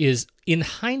that is in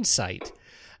hindsight,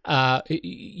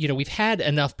 we've had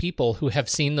enough people who have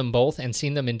seen them both and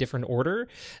seen them in different order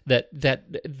that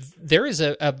there is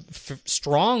a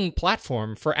strong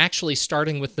platform for actually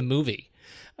starting with the movie.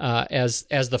 As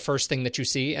the first thing that you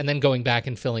see, and then going back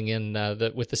and filling in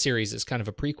with the series as kind of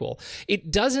a prequel. It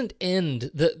doesn't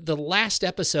end, the last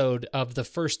episode of the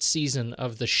first season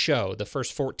of the show, the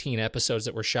first 14 episodes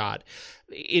that were shot,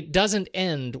 it doesn't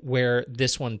end where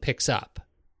this one picks up,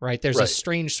 right? There's a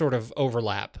strange sort of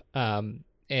overlap. I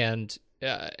haven't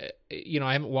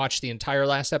watched the entire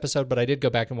last episode, but I did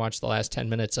go back and watch the last 10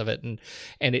 minutes of it, and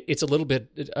it's a little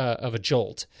bit of a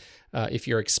jolt. If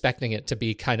you're expecting it to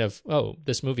be kind of, oh,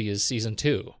 this movie is season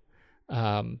 2.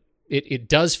 it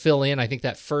does fill in. I think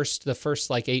that the first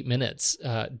like 8 minutes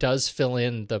does fill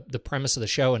in the premise of the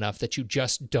show enough that you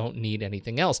just don't need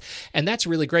anything else. And that's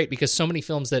really great because so many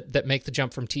films that make the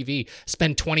jump from TV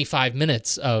spend 25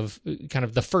 minutes of kind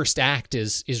of the first act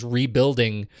is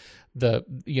rebuilding the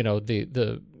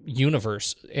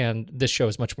universe, and this show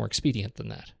is much more expedient than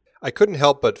that. I couldn't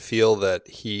help but feel that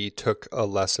he took a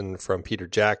lesson from Peter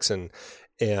Jackson,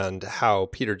 and how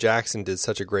Peter Jackson did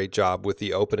such a great job with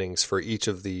the openings for each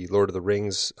of the Lord of the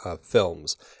Rings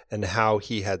films, and how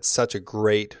he had such a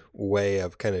great way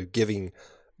of kind of giving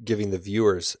the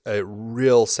viewers a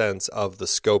real sense of the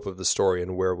scope of the story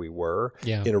and where we were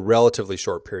in a relatively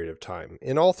short period of time.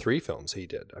 In all three films he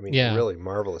did. I mean, really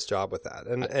marvelous job with that.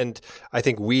 And I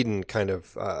think Whedon kind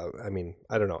of,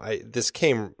 I don't know, this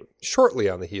came shortly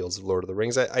on the heels of Lord of the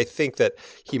Rings. I think that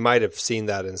he might have seen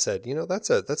that and said,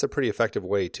 that's a pretty effective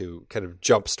way to kind of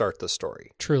jumpstart the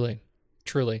story. Truly.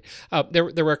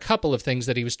 There were a couple of things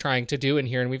that he was trying to do in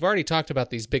here, and we've already talked about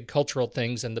these big cultural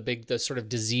things and the sort of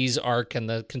disease arc and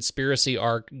the conspiracy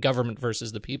arc, government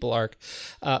versus the people arc.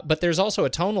 But there's also a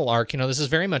tonal arc. This is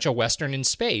very much a Western in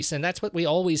space, and that's what we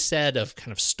always said of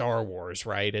kind of Star Wars,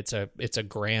 right? It's a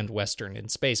grand Western in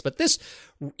space, but this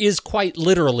is quite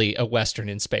literally a Western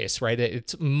in space, right?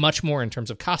 It's much more in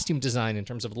terms of costume design, in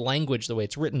terms of language, the way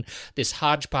it's written, this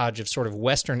hodgepodge of sort of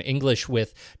Western English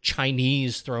with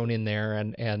Chinese thrown in there,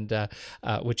 and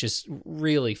which is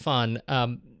really fun.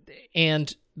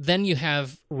 And then you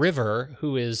have River,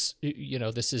 who is,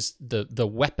 this is the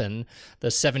weapon, the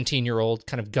 17-year-old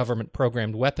kind of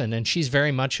government-programmed weapon, and she's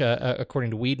very much,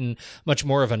 according to Whedon, much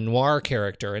more of a noir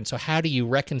character. And so how do you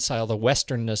reconcile the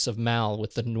Westernness of Mal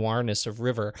with the noirness of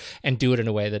River and do it in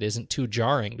a way that isn't too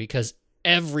jarring? Because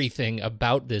everything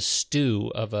about this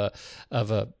stew of a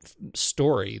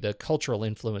story, the cultural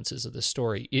influences of the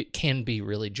story, it can be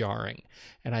really jarring.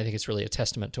 And I think it's really a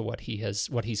testament to what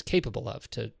he's capable of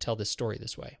to tell this story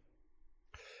this way.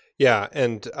 Yeah,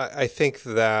 and I think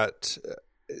that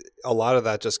a lot of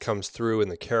that just comes through in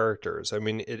the characters. I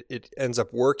mean, it ends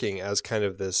up working as kind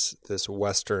of this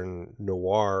Western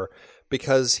noir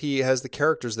because he has the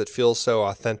characters that feel so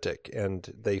authentic,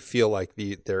 and they feel like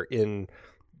they're in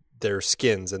their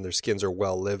skins, and their skins are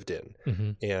well lived in.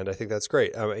 Mm-hmm. And I think that's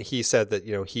great. He said that,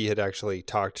 he had actually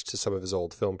talked to some of his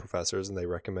old film professors, and they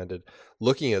recommended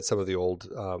looking at some of the old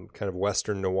kind of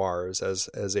Western noirs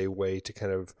as a way to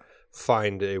kind of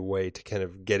find a way to kind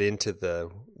of get into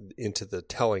the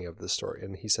telling of the story.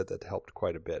 And he said that helped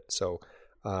quite a bit. So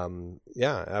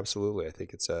yeah, absolutely. I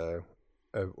think it's a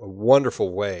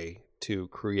wonderful way to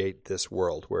create this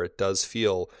world where it does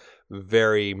feel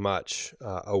very much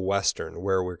a Western,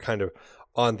 where we're kind of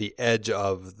on the edge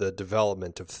of the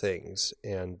development of things,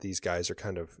 and these guys are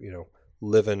kind of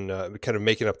living, kind of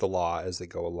making up the law as they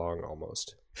go along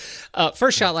almost.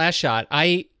 First Shot, Last Shot.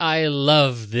 I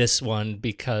love this one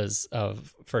because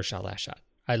of First Shot, Last Shot.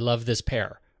 I love this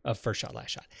pair of First Shot,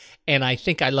 Last Shot, and I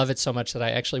think I love it so much that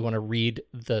I actually want to read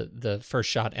the First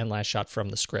Shot and Last Shot from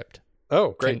the script.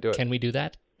 Oh, great! Can we do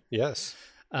that? Yes.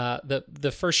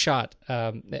 The first shot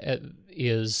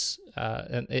is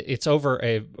it's over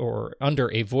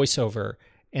under a voiceover,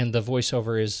 and the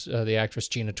voiceover is the actress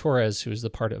Gina Torres, who is the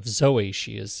part of Zoe.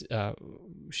 She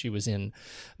was in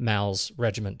Mal's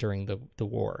regiment during the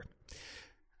war.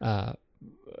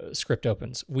 Script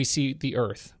opens. We see the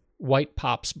Earth. White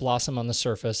pops blossom on the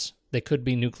surface. They could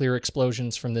be nuclear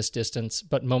explosions from this distance,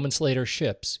 but moments later,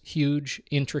 ships, huge,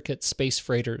 intricate space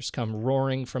freighters, come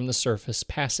roaring from the surface,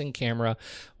 passing camera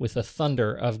with a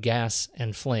thunder of gas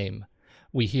and flame.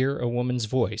 We hear a woman's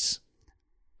voice.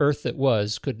 Earth that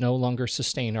was could no longer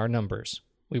sustain our numbers.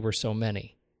 We were so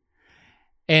many.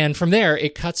 And from there,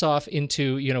 it cuts off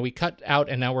into, we cut out,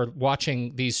 and now we're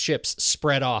watching these ships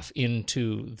spread off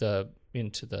into the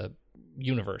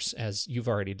universe, as you've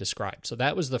already described. So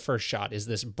that was the first shot, is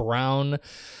this brown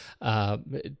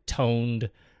toned,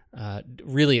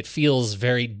 really it feels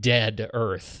very dead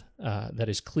Earth that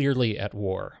is clearly at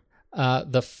war.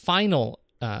 The final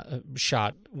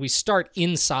shot, we start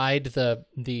inside the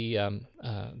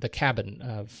cabin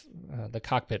of the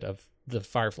cockpit of the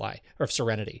Firefly, or of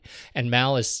Serenity, and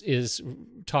Mal is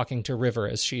talking to River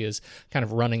as she is kind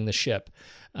of running the ship,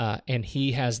 and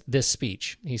he has this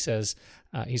speech. He says,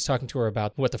 he's talking to her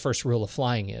about what the first rule of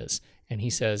flying is, and he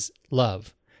says,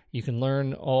 love. You can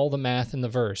learn all the math in the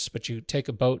verse, but you take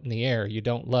a boat in the air you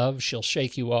don't love, she'll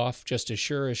shake you off just as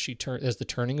sure as as the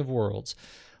turning of worlds.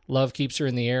 Love keeps her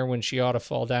in the air when she ought to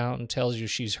fall down, tells you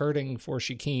she's hurting before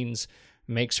she keens,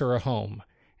 makes her a home.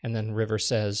 And then River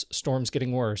says, storm's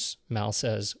getting worse. Mal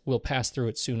says, we'll pass through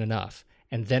it soon enough.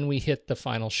 And then we hit the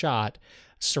final shot.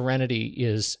 Serenity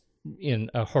is in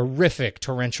a horrific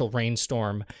torrential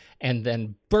rainstorm and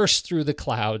then bursts through the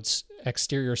clouds,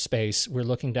 exterior space. We're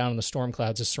looking down on the storm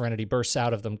clouds as Serenity bursts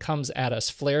out of them, comes at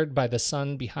us, flared by the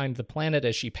sun behind the planet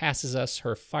as she passes us,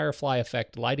 her firefly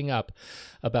effect lighting up,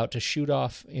 about to shoot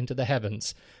off into the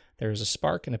heavens. There is a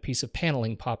spark and a piece of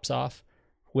paneling pops off,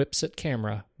 whips at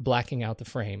camera, blacking out the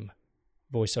frame.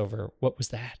 Voiceover, what was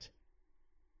that?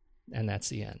 And that's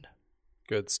the end.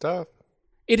 Good stuff.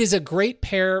 It is a great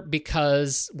pair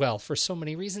because, well, for so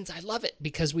many reasons, I love it.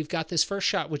 Because we've got this first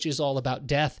shot, which is all about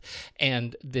death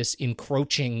and this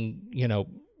encroaching,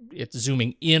 it's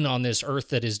zooming in on this earth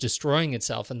that is destroying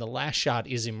itself. And the last shot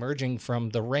is emerging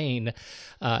from the rain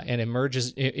and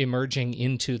emerging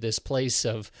into this place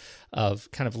of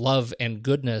kind of love and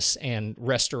goodness and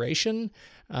restoration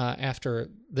after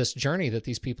this journey that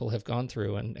these people have gone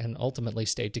through and ultimately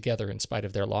stayed together in spite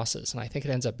of their losses. And I think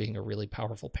it ends up being a really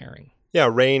powerful pairing. Yeah,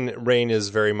 rain is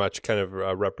very much kind of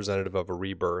representative of a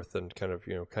rebirth and kind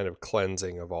of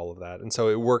cleansing of all of that. And so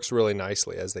it works really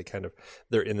nicely as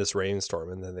they're in this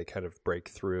rainstorm and then they kind of break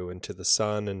through into the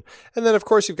sun. And then, of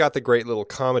course, you've got the great little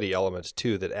comedy element,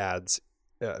 too, that adds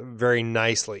very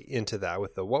nicely into that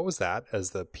with the what was that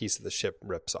as the piece of the ship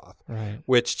rips off, right?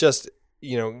 Which just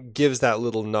gives that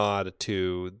little nod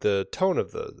to the tone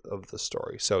of the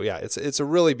story. So yeah, it's a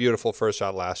really beautiful first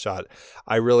shot, last shot.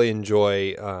 I really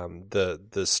enjoy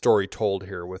the story told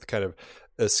here with kind of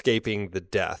escaping the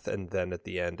death, and then at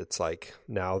the end, it's like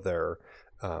now they're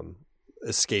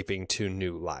escaping to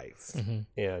new life. Mm-hmm.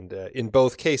 And in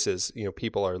both cases,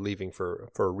 people are leaving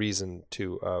for a reason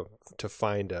to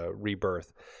find a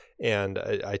rebirth. And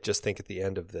I just think at the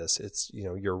end of this, it's,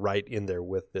 you're right in there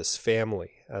with this family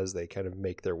as they kind of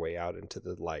make their way out into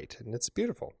the light. And it's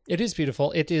beautiful. It is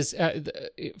beautiful. It is,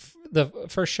 the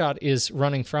first shot is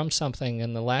running from something,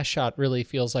 and the last shot really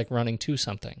feels like running to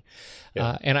something.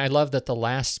 Yeah. And I love that the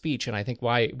last speech, and I think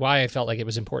why I felt like it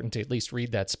was important to at least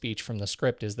read that speech from the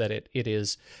script is that it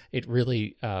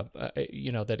really,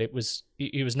 that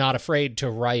he was not afraid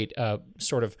to write a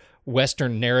sort of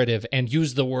Western narrative and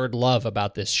use the word love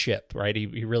about this ship, right?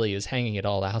 He really is hanging it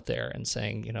all out there and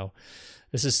saying,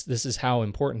 this is how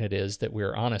important it is that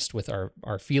we're honest with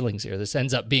our feelings here. This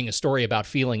ends up being a story about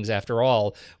feelings after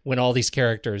all, when all these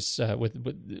characters,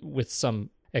 with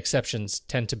some exceptions,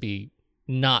 tend to be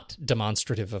not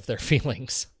demonstrative of their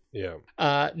feelings. Yeah.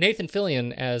 Nathan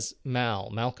Fillion as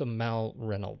Malcolm Mal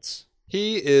Reynolds.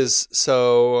 He is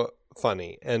so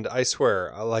funny, and I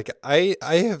swear, I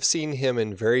have seen him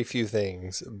in very few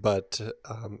things, but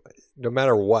no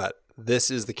matter what, this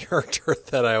is the character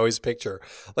that I always picture.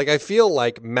 I feel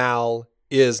like Mal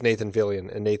is Nathan Fillion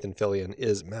and Nathan Fillion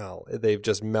is Mal. They've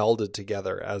just melded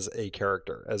together as a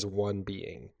character, as one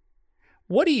being.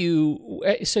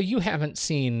 So you haven't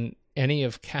seen any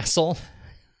of Castle?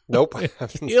 Nope, I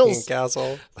haven't seen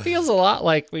Castle. Feels a lot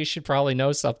like we should probably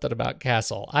know something about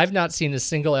Castle. I've not seen a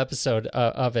single episode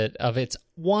of its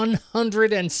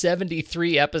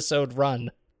 173 episode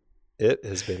run. It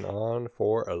has been on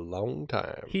for a long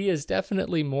time. He is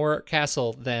definitely more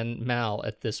Castle than Mal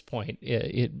at this point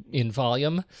in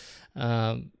volume.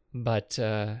 He's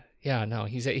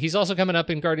also coming up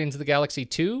in Guardians of the Galaxy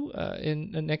 2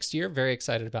 in next year. Very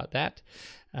excited about that.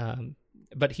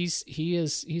 But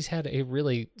he's had a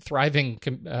really thriving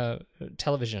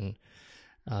television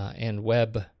and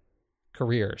web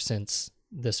career since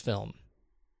this film.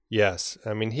 Yes,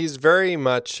 I mean he's very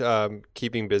much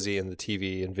keeping busy in the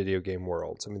TV and video game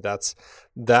worlds. I mean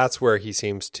that's where he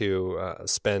seems to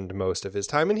spend most of his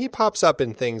time, and he pops up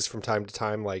in things from time to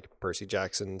time, like Percy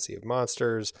Jackson, Sea of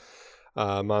Monsters,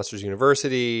 Monsters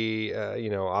University.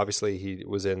 Obviously he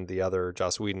was in the other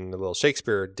Joss Whedon, the little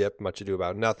Shakespeare dip, Much Ado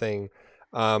About Nothing.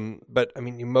 But I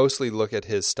mean, you mostly look at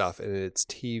his stuff, and it's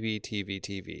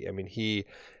TV. I mean,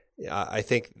 I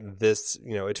think this,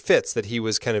 it fits that he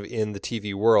was kind of in the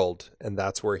TV world, and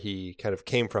that's where he kind of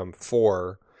came from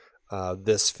for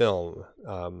this film.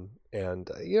 I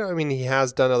mean, he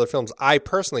has done other films. I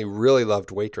personally really loved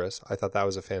Waitress. I thought that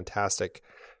was a fantastic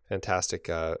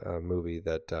movie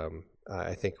that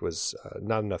I think was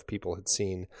not enough people had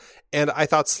seen. And I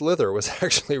thought Slither was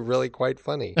actually really quite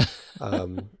funny,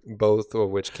 both of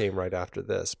which came right after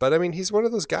this. But I mean, he's one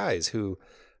of those guys who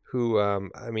I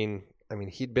mean,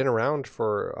 he'd been around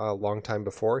for a long time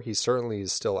before. He certainly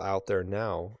is still out there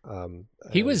now.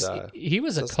 He was a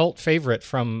cult favorite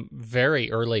from very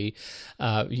early.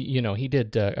 He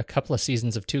did a couple of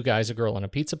seasons of Two Guys, a Girl, and a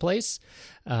Pizza Place,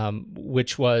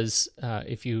 which was,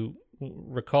 if you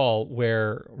recall,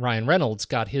 where Ryan Reynolds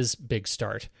got his big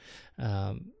start.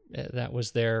 That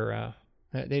was their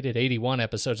They did 81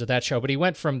 episodes of that show, but he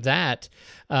went from that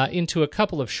into a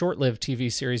couple of short-lived TV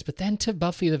series, but then to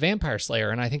Buffy the Vampire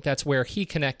Slayer, and I think that's where he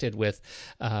connected with,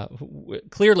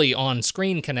 clearly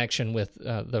on-screen connection with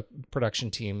the production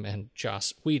team and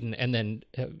Joss Whedon, and then,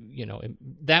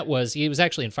 he was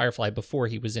actually in Firefly before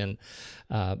he was in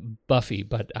Buffy,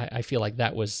 but I feel like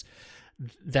that was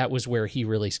where he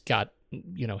really got,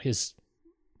 his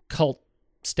cult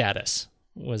status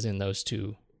was in those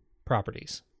two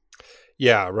properties.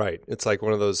 Yeah, right. It's like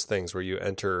one of those things where you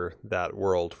enter that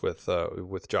world with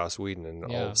Joss Whedon, and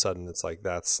all of a sudden it's like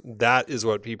that is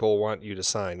what people want you to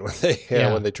sign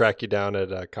when they track you down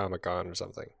at Comic-Con or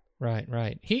something.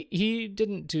 Right. He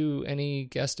didn't do any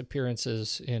guest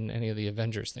appearances in any of the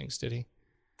Avengers things, did he?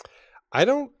 I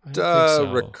don't think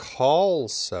so. recall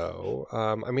so.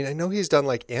 I know he's done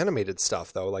like animated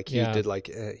stuff though. Like he did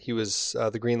he was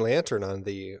the Green Lantern on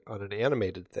an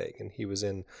animated thing, and he was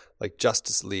in like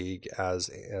Justice League as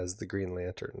the Green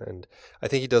Lantern, and I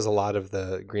think he does a lot of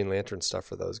the Green Lantern stuff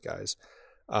for those guys.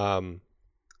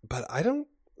 But I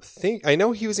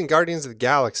know he was in Guardians of the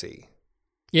Galaxy.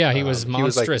 Yeah, he was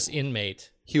monstrous inmate.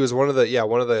 He was one of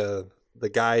the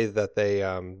guy that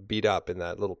they beat up in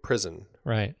that little prison.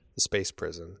 Right. The space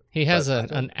prison. He has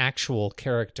an actual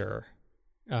character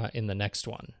in the next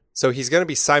one. So he's going to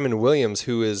be Simon Williams,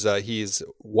 who is he's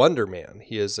Wonder Man.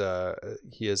 He is a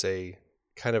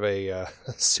kind of a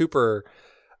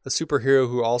superhero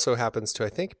who also happens to, I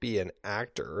think, be an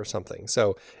actor or something.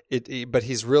 So but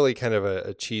he's really kind of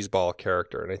a cheeseball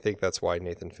character, and I think that's why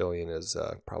Nathan Fillion is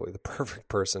probably the perfect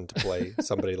person to play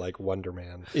somebody like Wonder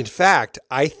Man. In fact,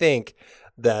 I think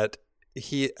that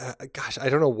he, I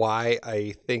don't know why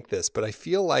I think this, but I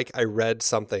feel like I read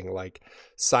something like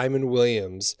Simon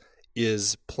Williams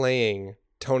is playing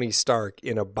Tony Stark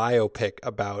in a biopic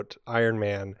about Iron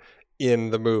Man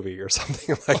in the movie or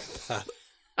something like that.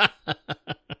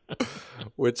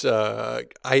 Which I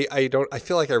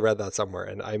feel like I read that somewhere,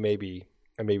 and I may be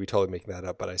totally making that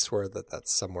up, but I swear that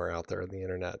that's somewhere out there on the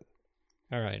internet.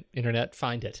 All right, internet,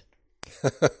 find it.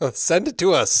 Send it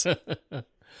to us.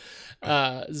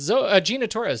 Gina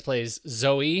Torres plays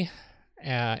Zoe,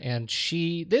 and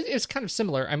it's kind of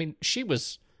similar. I mean, she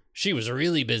was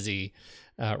really busy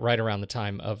right around the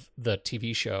time of the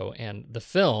TV show and the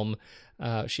film.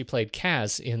 She played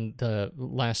Kaz in the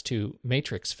last two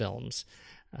Matrix films,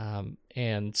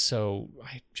 and so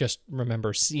I just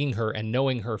remember seeing her and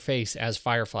knowing her face as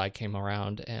Firefly came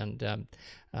around, and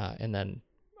then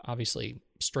obviously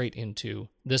straight into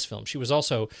this film. She was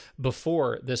also,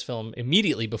 before this film,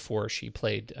 immediately before, she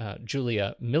played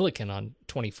Julia Milliken on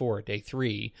 24 Day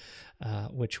 3,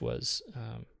 which was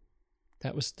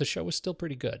the show was still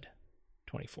pretty good.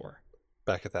 24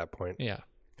 back at that point. Yeah.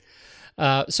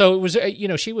 So it was,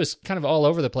 she was kind of all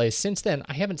over the place. Since then,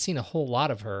 I haven't seen a whole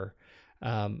lot of her.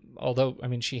 Although, I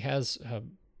mean, she has a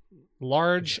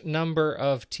large number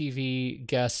of TV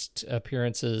guest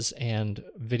appearances and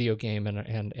video game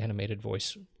and animated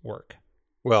voice work.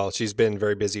 Well, she's been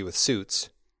very busy with Suits.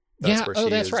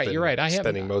 That's right. You're right. I have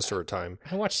spending most of her time.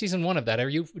 I watched season 1 of that.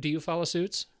 Do you follow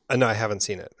Suits? No, I haven't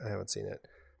seen it.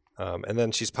 And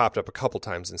then she's popped up a couple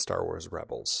times in Star Wars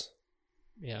Rebels.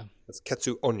 Yeah. It's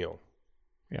Ketsu Onyo.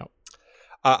 Yeah.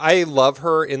 I love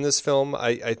her in this film.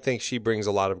 I think she brings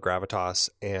a lot of gravitas,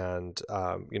 and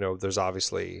there's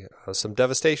obviously some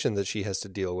devastation that she has to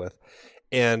deal with,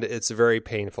 and it's very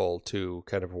painful to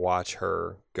kind of watch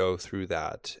her go through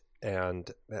that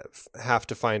and have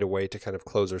to find a way to kind of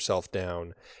close herself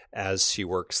down as she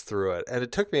works through it. And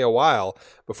it took me a while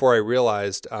before I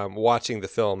realized, watching the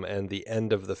film and the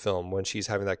end of the film, when she's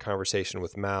having that conversation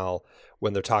with Mal,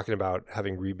 when they're talking about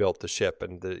having rebuilt the ship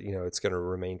and it's going to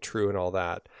remain true and all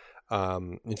that.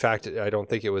 In fact, I don't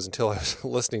think it was until I was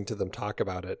listening to them talk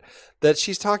about it that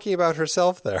she's talking about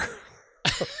herself there.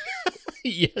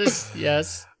 Yes.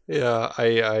 Yeah,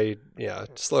 I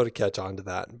slow to catch on to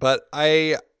that. But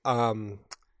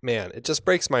man, it just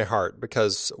breaks my heart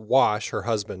because Wash, her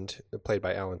husband, played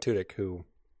by Alan Tudyk, who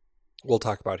we'll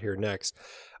talk about here next,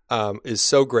 is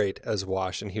so great as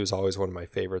Wash, and he was always one of my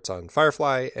favorites on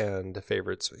Firefly and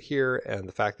favorites here, and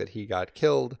the fact that he got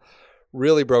killed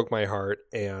really broke my heart,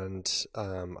 and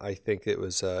I think it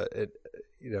was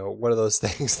one of those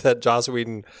things that Joss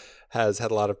Whedon has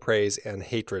had a lot of praise and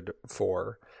hatred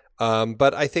for.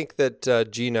 But I think that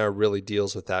Gina really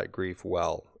deals with that grief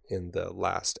well in the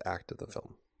last act of the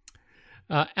film.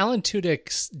 Alan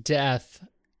Tudyk's death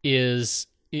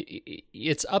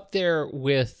it's up there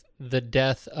with the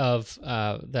death of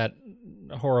that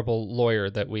horrible lawyer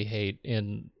that we hate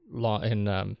in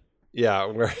Yeah,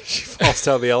 where she falls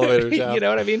down the elevator shaft. You know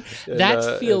what I mean?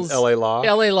 That feels L.A. Law.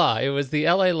 L.A. Law. It was the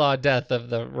L.A. Law death of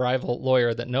the rival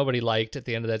lawyer that nobody liked at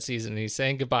the end of that season. And he's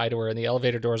saying goodbye to her, and the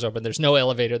elevator doors open. There's no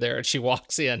elevator there, and she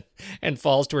walks in and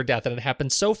falls to her death. And it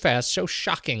happens so fast, so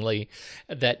shockingly,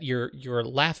 that you're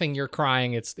laughing, you're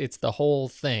crying. It's the whole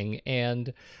thing,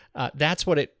 and that's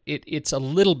what it's a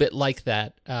little bit like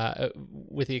that.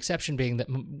 With the exception being that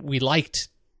we liked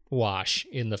Wash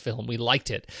in the film. We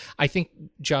liked it. I think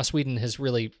Joss Whedon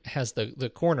has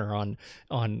the corner on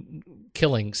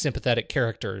killing sympathetic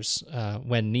characters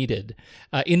when needed.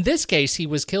 In this case, he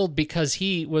was killed because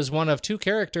he was one of two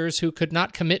characters who could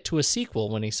not commit to a sequel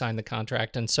when he signed the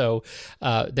contract, and so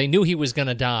they knew he was going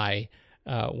to die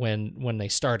when they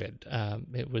started.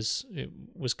 It was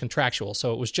contractual,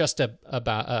 so it was just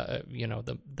about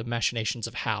the machinations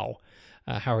of how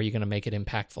are you going to make it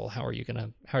impactful? How are you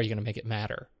going to make it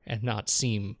matter and not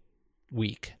seem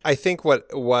weak? I think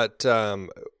what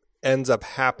ends up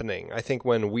happening, I think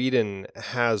when Whedon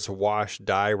has Wash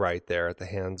die right there at the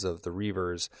hands of the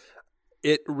Reavers,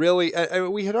 it really,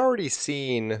 we had already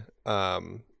seen,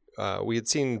 Book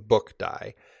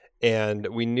die, and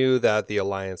we knew that the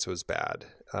Alliance was bad,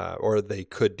 or they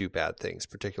could do bad things,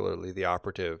 particularly the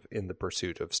operative in the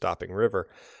pursuit of stopping River.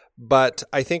 But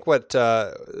I think what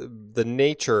the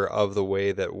nature of the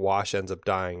way that Wash ends up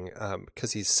dying,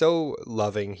 because he's so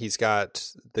loving, he's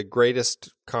got the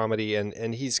greatest comedy,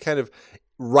 and he's kind of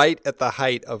right at the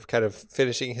height of kind of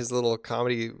finishing his little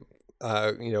comedy,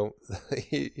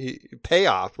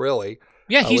 payoff, really.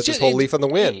 Yeah, he's with his whole leaf on the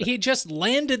wind. He just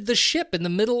landed the ship in the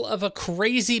middle of a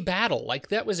crazy battle. Like,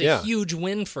 that was a huge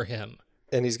win for him.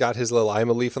 And he's got his little "I'm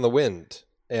a leaf on the wind."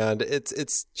 And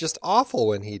it's just awful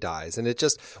when he dies. And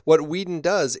what Whedon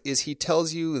does is he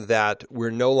tells you that we're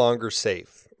no longer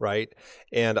safe, right?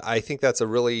 And I think that's a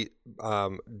really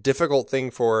difficult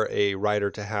thing for a writer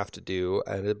to have to do.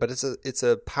 But it's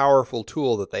a powerful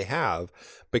tool that they have,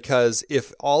 because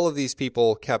if all of these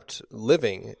people kept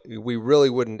living, we really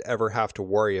wouldn't ever have to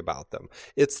worry about them.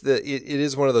 It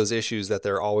is one of those issues that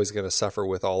they're always going to suffer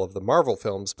with all of the Marvel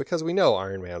films, because we know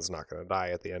Iron Man's not going to die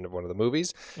at the end of one of the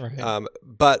movies. Right.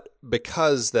 But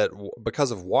because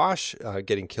of Wash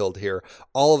getting killed here,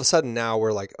 all of a sudden now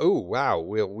we're like, oh wow,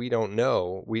 we don't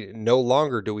know. We no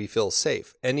longer do we feel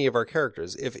safe. Any of our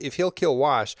characters. If he'll kill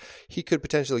Wash, he could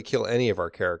potentially kill any of our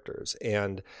characters,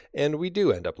 and we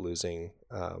do end up losing.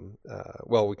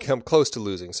 We come close to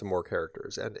losing some more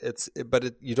characters, and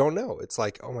you don't know. It's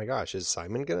like, oh my gosh, is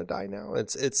Simon going to die now?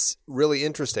 It's really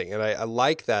interesting, and I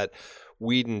like that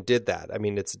Whedon did that. I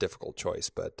mean, it's a difficult choice,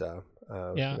 but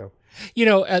yeah.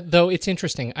 Though it's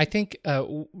interesting. I think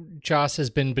Joss has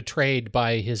been betrayed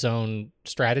by his own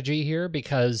strategy here,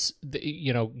 because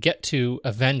get to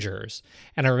Avengers,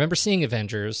 and I remember seeing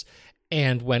Avengers,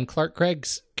 and when Clark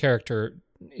Gregg's character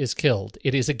is killed,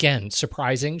 it is again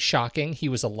surprising, shocking. He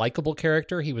was a likable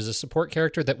character. He was a support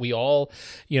character that we all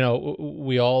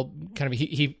kind of,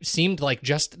 he seemed like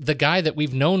just the guy that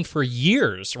we've known for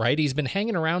years, right? He's been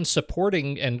hanging around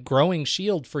supporting and growing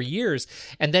S.H.I.E.L.D. for years,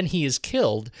 and then he is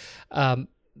killed.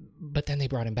 But then they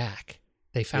brought him back.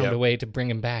 They found a way to bring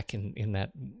him back in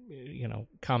that,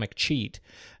 comic cheat.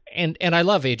 And I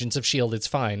love Agents of S.H.I.E.L.D. It's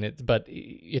fine, but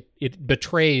it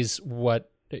betrays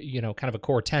what, kind of a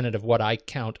core tenet of what I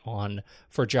count on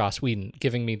for Joss Whedon,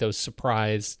 giving me those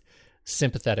surprise,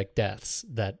 sympathetic deaths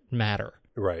that matter.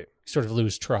 Right. Sort of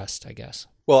lose trust, I guess.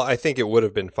 Well, I think it would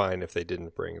have been fine if they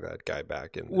didn't bring that guy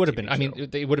back in. Would have been. Show. I mean,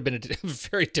 it would have been a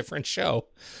very different show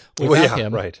without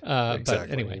him. Right. Exactly. But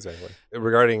anyway. Exactly.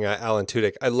 Regarding Alan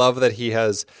Tudyk, I love that he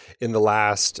has, in the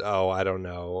last, 5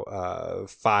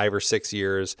 or 6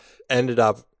 years, ended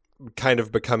up kind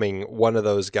of becoming one of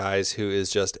those guys who is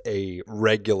just a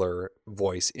regular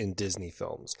voice in Disney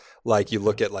films. Like, you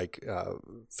look at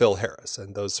Phil Harris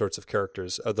and those sorts of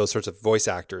characters, those sorts of voice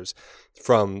actors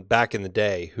from back in the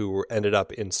day who ended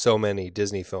up in so many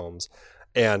Disney films.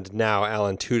 And now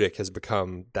Alan Tudyk has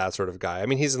become that sort of guy. I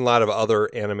mean, he's in a lot of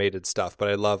other animated stuff, but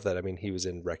I love that. I mean, he was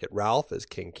in Wreck-It Ralph as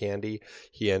King Candy.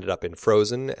 He ended up in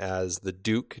Frozen as the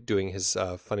Duke, doing his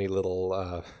funny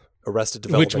little Arrested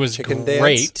Development, which was chicken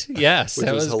great. Dance, Yes, which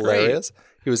that was hilarious. Great.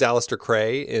 He was Alistair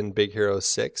Cray in Big Hero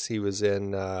 6. He was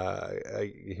in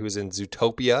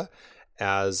Zootopia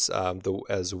as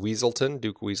Weaselton,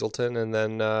 Duke Weaselton, and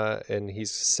then and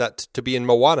he's set to be in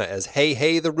Moana as Hey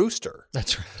Hey the Rooster.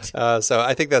 That's right. So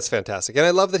I think that's fantastic, and I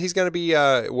love that he's going to be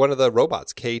one of the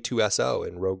robots, K2SO,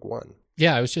 in Rogue One.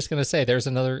 Yeah, I was just going to say, there's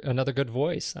another good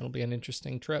voice. That'll be an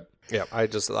interesting trip. Yeah, I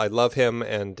love him,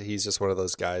 and he's just one of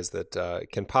those guys that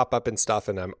can pop up in stuff,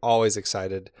 and I'm always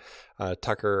excited.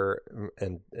 Tucker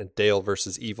and Dale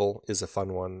versus Evil is a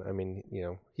fun one. I mean,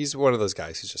 he's one of those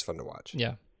guys who's just fun to watch.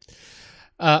 Yeah.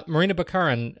 Marina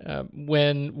Bakarin,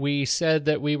 when we said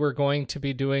that we were going to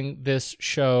be doing this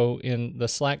show in the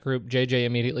Slack group, JJ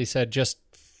immediately said, just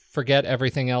forget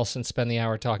everything else and spend the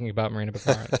hour talking about Marina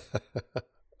Bakarin.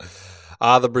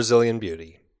 The Brazilian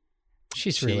beauty.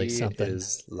 She's really something. She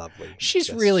is lovely.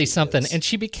 She's really something, and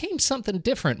she became something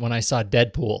different when I saw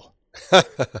Deadpool.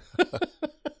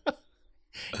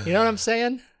 You know what I'm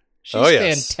saying?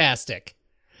 She's fantastic.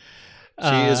 She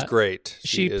is great.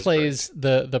 She plays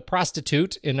great. the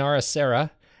prostitute Inara Serra,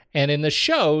 and in the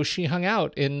show she hung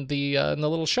out in the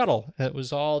little shuttle. It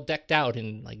was all decked out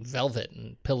in like velvet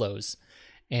and pillows,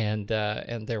 and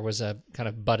there was a kind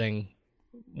of budding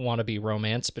wannabe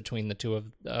romance between the two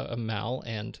of Mal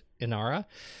and Inara.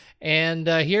 And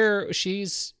here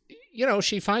she's,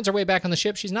 she finds her way back on the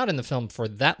ship. She's not in the film for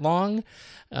that long,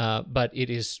 but it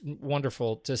is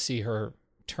wonderful to see her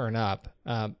turn up.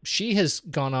 She has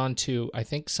gone on to, I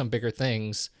think, some bigger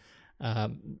things,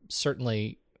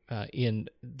 certainly in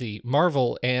the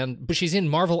Marvel but she's in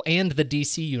Marvel and the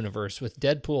DC universe with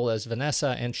Deadpool as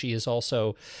Vanessa, and she is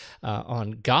also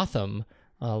on Gotham,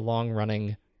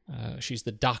 long-running. She's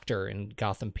the doctor in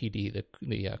Gotham PD,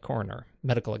 the coroner,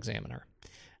 medical examiner,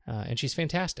 and she's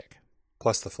fantastic.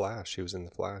 Plus the Flash. She was in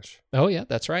the Flash. Oh yeah,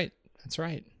 that's right.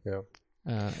 Yeah.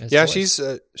 Yeah,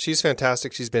 she's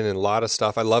fantastic. She's been in a lot of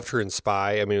stuff. I loved her in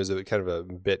Spy. I mean, it was a kind of a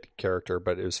bit character,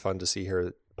 but it was fun to see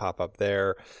her pop up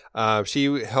there.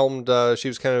 She helmed. She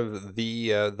was kind of the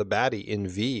baddie in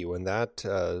V when that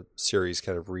series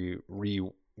kind of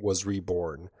was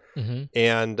reborn. Mm-hmm.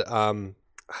 And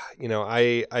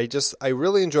I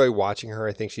really enjoy watching her.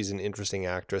 I think she's an interesting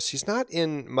actress. She's not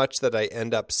in much that I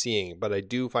end up seeing, but I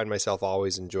do find myself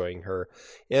always enjoying her,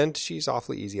 and she's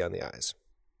awfully easy on the eyes.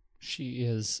 She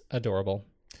is adorable.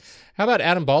 How about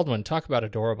Adam Baldwin? Talk about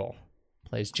adorable.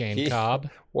 Plays Jane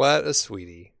Cobb. What a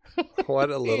sweetie.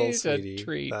 What a little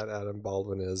sweetie that Adam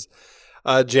Baldwin is.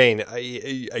 Jane,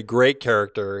 a great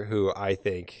character who I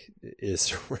think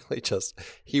is really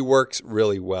he works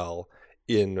really well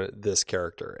in this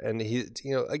character. And he,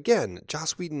 again,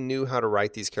 Joss Whedon knew how to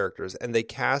write these characters, and they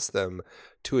cast them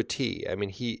to a T. I mean,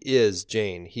 he is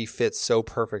Jane. He fits so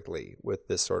perfectly with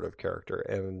this sort of character.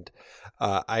 And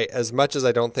as much as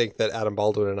I don't think that Adam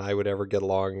Baldwin and I would ever get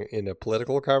along in a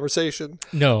political conversation,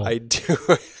 no, I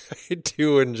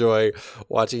do enjoy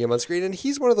watching him on screen. And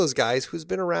he's one of those guys who's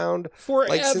been around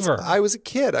forever. Since I was a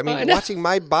kid. I mean, watching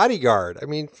My Bodyguard. I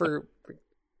mean, for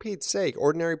Pete's sake,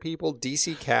 Ordinary People,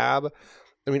 DC Cab.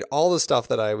 I mean, all the stuff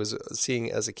that I was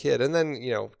seeing as a kid. And then,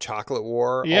 Chocolate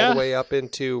War, all the way up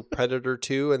into Predator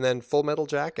 2, and then Full Metal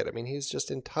Jacket. I mean, he's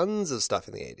just in tons of stuff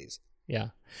in the 80s. Yeah.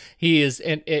 He is,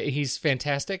 and he's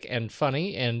fantastic and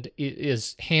funny, and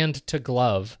is hand to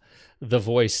glove the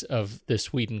voice of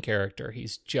this Whedon character.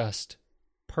 He's just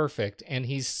perfect. And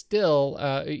he's still,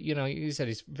 you said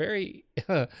he's very,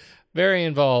 very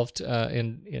involved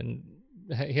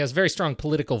he has a very strong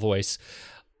political voice.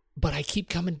 But I keep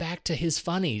coming back to his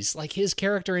funnies. Like, his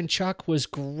character in Chuck was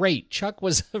great. Chuck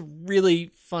was a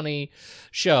really funny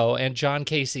show, and John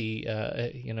Casey,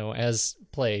 as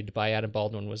played by Adam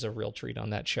Baldwin, was a real treat on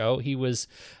that show. He was,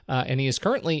 and he is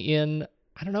currently in,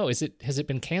 I don't know, has it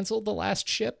been canceled, The Last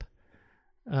Ship?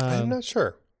 I'm not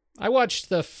sure. I watched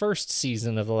the first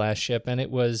season of The Last Ship, and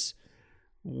it was,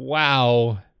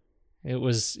 wow. It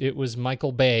was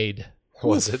Michael Bade.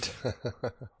 Was it?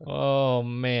 Oh,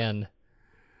 man.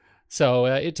 So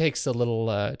it takes a little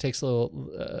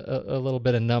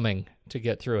bit of numbing to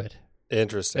get through it.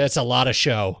 Interesting. It's a lot of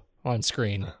show on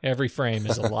screen. Every frame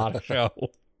is a lot of show.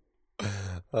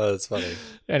 Oh, that's funny.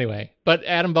 Anyway, but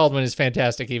Adam Baldwin is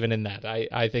fantastic even in that.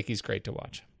 I think he's great to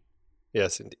watch.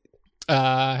 Yes, indeed.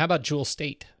 How about Jewel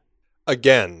Staite?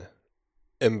 Again,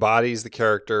 embodies the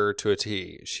character to a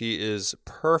T. She is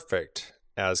perfect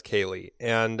as Kaylee,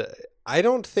 and I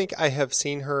don't think I have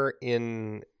seen her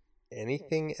in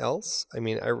anything else. I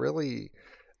mean,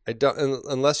 I don't,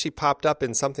 unless she popped up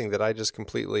in something that I just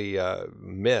completely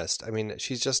missed. I mean,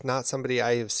 she's just not somebody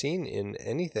I have seen in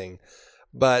anything,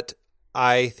 but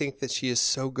I think that she is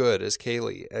so good as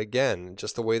Kaylee. Again,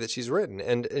 just the way that she's written,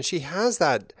 and she has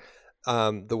that,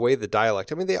 the way the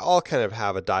dialect, I mean, they all kind of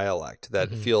have a dialect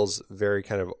that feels very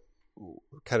kind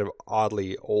of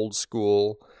oddly old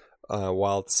school,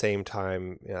 while at the same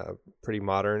time pretty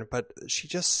modern, but she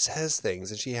just says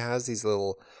things, and she has these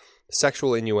little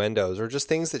sexual innuendos or just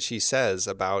things that she says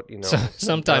about,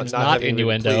 sometimes not having been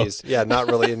innuendo. pleased. Yeah, not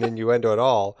really an innuendo at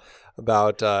all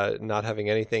about not having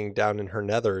anything down in her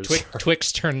nethers.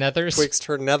 Twixt her nethers? Twixt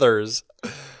her nethers,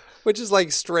 which is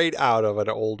like straight out of an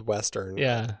old Western.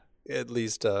 Yeah. At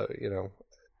least,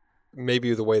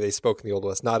 maybe the way they spoke in the Old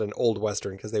West, not an Old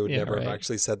Western, because they would never have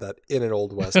actually said that in an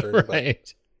Old Western.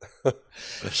 Right.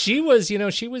 She was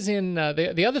in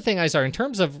the other thing I saw in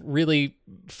terms of really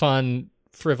fun,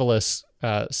 frivolous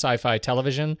sci-fi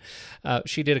television.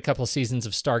 She did a couple of seasons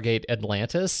of Stargate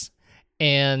Atlantis,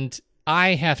 and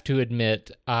I have to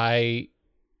admit, I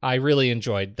really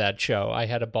enjoyed that show. I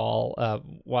had a ball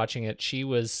watching it. She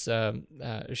was in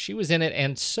it,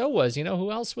 and so was,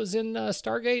 who else was in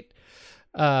Stargate?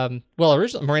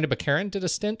 Originally Miranda Baccarin did a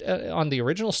stint on the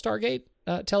original Stargate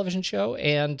television show,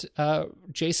 and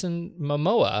Jason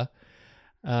Momoa,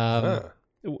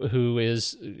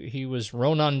 he was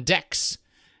Ronan Dex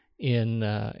in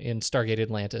Stargate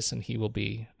Atlantis, and he will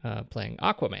be playing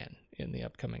Aquaman in the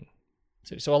upcoming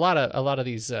series. So a lot of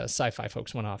these sci-fi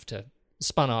folks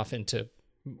spun off into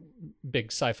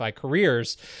big sci-fi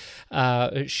careers.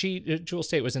 Jewel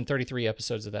Staite was in 33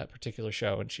 episodes of that particular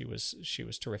show, and she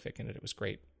was terrific in it. It was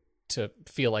great to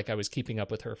feel like I was keeping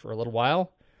up with her for a little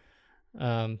while.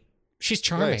 She's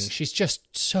charming. Nice. She's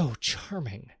just so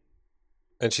charming.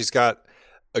 And she's got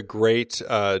a great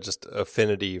just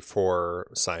affinity for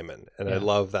Simon. And I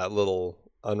love that little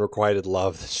unrequited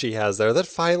love that she has there that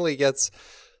finally gets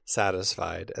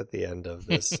satisfied at the end of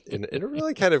this in a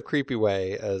really kind of creepy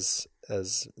way as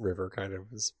River kind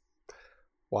of is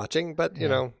watching, but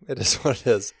it is what it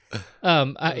is.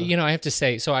 I have to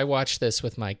say, so I watched this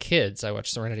with my kids. I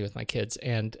watched Serenity with my kids,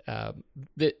 and I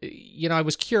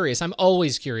was curious. I'm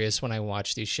always curious when I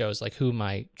watch these shows, like who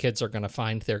my kids are going to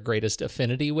find their greatest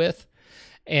affinity with.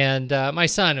 And my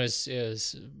son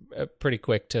is pretty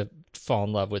quick to fall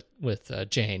in love with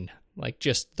Jane. Like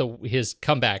just his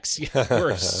comebacks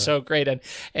were so great,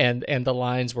 and the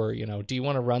lines were, do you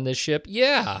want to run this ship?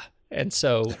 Yeah. And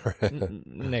so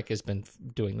Nick has been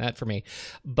doing that for me.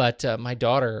 But my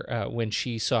daughter, when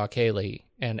she saw Kaylee,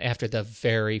 and after the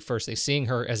very first day, seeing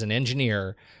her as an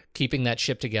engineer, keeping that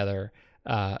ship together,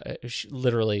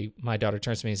 literally, my daughter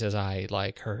turns to me and says, "I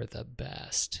like her the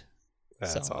best."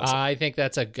 That's awesome. I think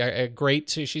that's a great,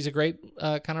 she's a great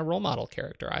kind of role model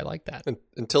character. I like that.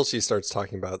 Until she starts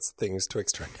talking about things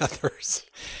twixt her nethers.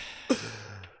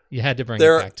 You had to bring it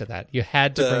back to that. You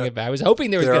had to bring it back. I was hoping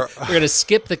we're going to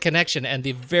skip the connection and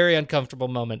the very uncomfortable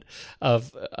moment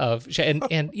of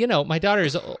my daughter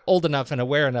is old enough and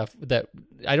aware enough that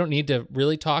I don't need to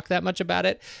really talk that much about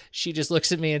it. She just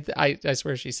looks at me and I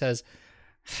swear she says,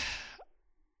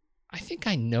 "I think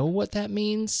I know what that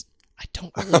means. I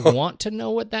don't really want to know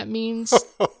what that means.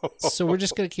 So we're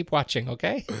just going to keep watching,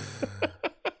 okay?"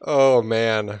 Oh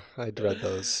man, I dread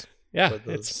those. Yeah,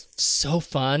 it's so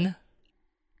fun.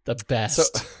 The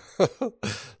best.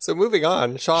 So moving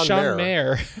on, Sean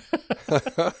Mayer.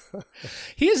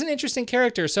 He is an interesting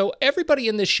character. So everybody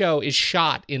in this show is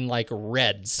shot in like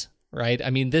reds, right? I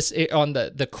mean, on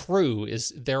the crew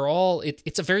they're all.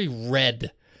 It's a very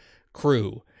red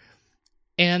crew.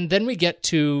 And then we get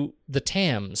to the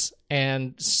Tams,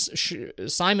 and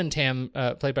Simon Tam,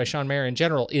 played by Sean Mayer in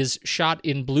general, is shot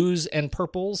in blues and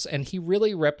purples, and he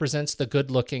really represents the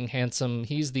good-looking, handsome,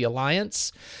 he's the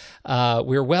Alliance.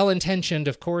 We're well-intentioned,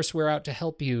 of course, we're out to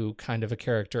help you kind of a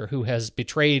character who has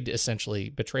betrayed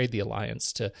the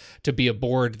Alliance to be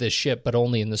aboard this ship, but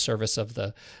only in the service of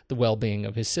the well-being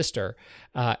of his sister.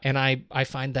 And I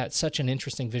find that such an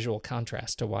interesting visual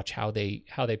contrast to watch how they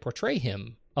portray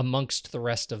him amongst the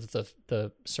rest of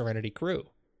the Serenity crew.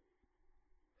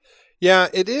 Yeah,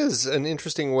 it is an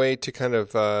interesting way to kind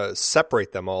of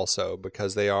separate them also,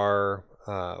 because they are,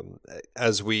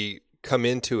 as we come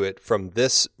into it from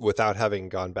this without having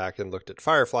gone back and looked at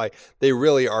Firefly, they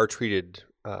really are treated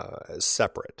as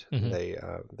separate.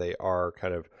 Mm-hmm. They are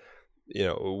kind of,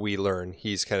 we learn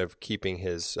he's kind of keeping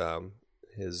his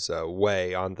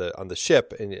way on the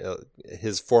ship, and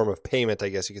his form of payment, I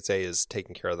guess you could say, is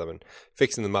taking care of them and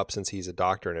fixing them up since he's a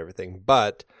doctor and everything.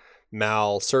 But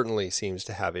Mal certainly seems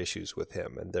to have issues with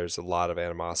him, and there's a lot of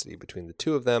animosity between the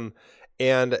two of them.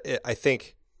 And I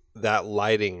think that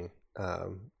lighting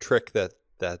trick that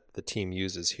the team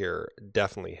uses here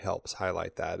definitely helps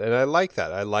highlight that. And I like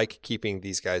that. I like keeping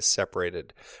these guys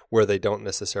separated where they don't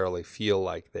necessarily feel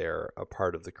like they're a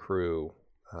part of the crew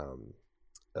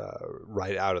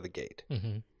right out of the gate.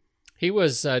 Mm-hmm. He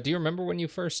was, do you remember when you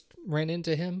first ran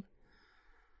into him?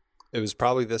 It was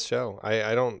probably this show.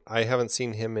 I haven't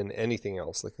seen him in anything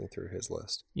else looking through his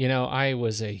list. I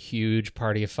was a huge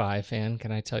Party of Five fan.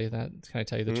 Can I tell you that? Can I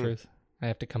tell you the truth? I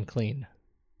have to come clean.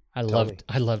 I Tell me.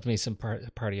 loved me some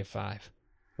Party of Five.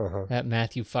 Uh-huh. That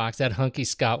Matthew Fox, that hunky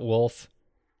Scott Wolf.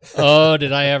 Oh,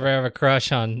 did I ever have a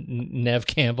crush on Nev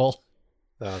Campbell?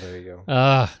 Oh, there you go.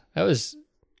 That was,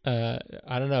 I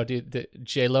don't know, dude.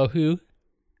 J-Lo who?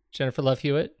 Jennifer Love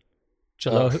Hewitt?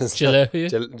 J-Lo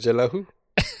who?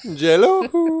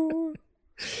 J-Lo.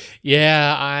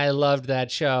 Yeah, I loved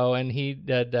that show, and he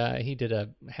did a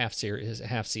half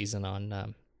season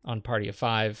on Party of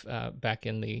Five back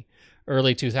in the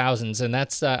early 2000s, and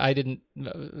that's I didn't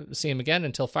see him again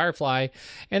until Firefly,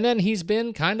 and then he's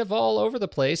been kind of all over the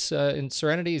place. In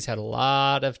Serenity, he's had a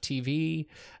lot of TV.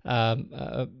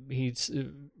 He's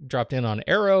dropped in on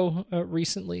Arrow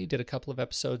recently, did a couple of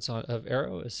episodes of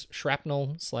Arrow as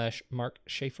Shrapnel / Mark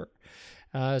Schaefer.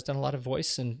 Has done a lot of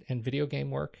voice and video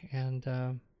game work, and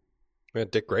We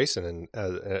had Dick Grayson,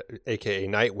 a.k.a.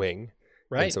 Nightwing,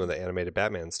 right, and some of the animated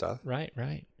Batman stuff. Right.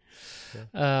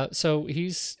 Yeah. So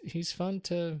he's fun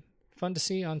to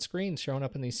see on screen, showing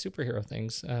up in these superhero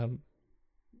things.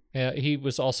 He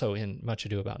was also in Much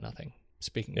Ado About Nothing.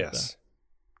 Speaking of the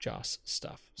Joss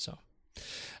stuff, so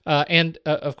and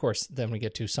of course, then we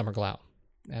get to Summer Glau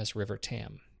as River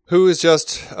Tam, who is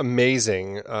just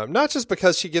amazing. Not just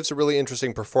because she gives a really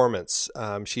interesting performance.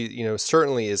 She,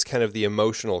 certainly is kind of the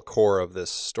emotional core of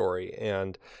this story,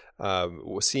 and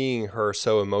seeing her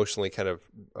so emotionally kind of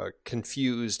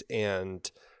confused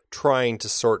and trying to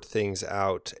sort things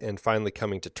out and finally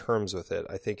coming to terms with it,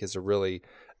 I think is a really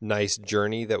nice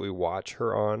journey that we watch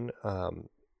her on.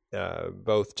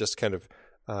 Both just kind of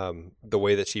the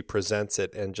way that she presents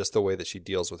it and just the way that she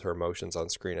deals with her emotions on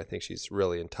screen. I think she's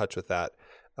really in touch with that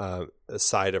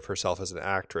side of herself as an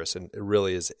actress, and it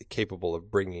really is capable of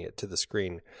bringing it to the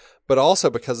screen, but also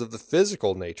because of the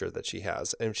physical nature that she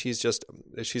has. And she's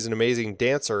an amazing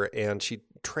dancer, and she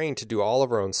trained to do all of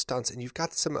her own stunts, and you've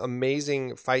got some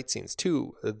amazing fight scenes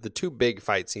too. The two big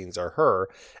fight scenes are her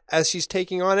as she's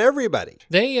taking on everybody.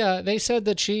 They said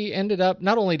that she ended up,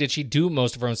 not only did she do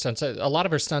most of her own stunts, a lot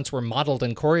of her stunts were modeled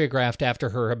and choreographed after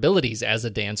her abilities as a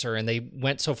dancer, and they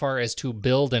went so far as to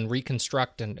build and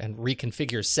reconstruct and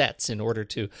reconfigure sets in order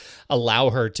to allow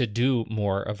her to do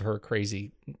more of her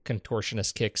crazy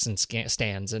contortionist kicks and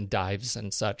stands and dives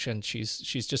and such. And she's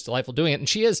just delightful doing it. And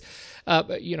she is,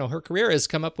 her career has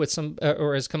come up with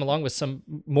has come along with some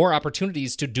more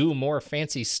opportunities to do more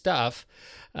fancy stuff.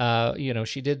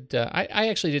 She did. I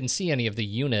actually didn't see any of the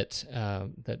Unit,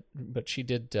 but she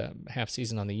did half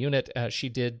season on the Unit.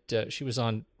 She was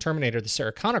on Terminator: The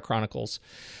Sarah Connor Chronicles,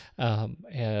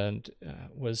 and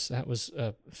that was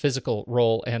a physical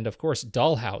role. And of course,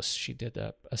 Dollhouse. She did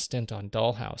a stint on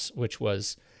Dollhouse, which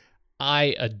was,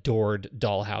 I adored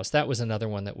Dollhouse. That was another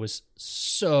one that was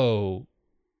so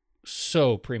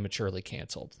prematurely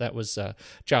canceled. That was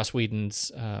Joss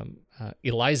Whedon's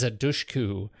Eliza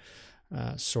Dushku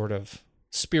sort of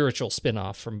spiritual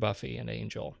spinoff from Buffy and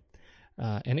Angel.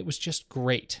 And it was just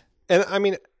great. And I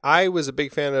mean, I was a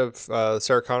big fan of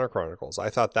Sarah Connor Chronicles. I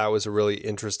thought that was a really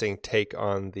interesting take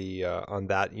on on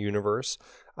that universe.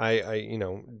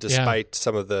 Despite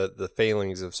some of the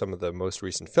failings of some of the most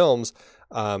recent films,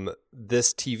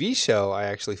 this TV show I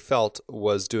actually felt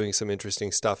was doing some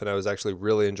interesting stuff, and I was actually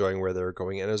really enjoying where they were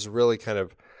going. And I was really kind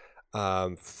of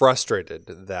frustrated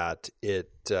that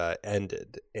it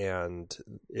ended, and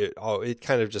it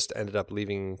kind of just ended up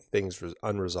leaving things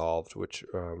unresolved, which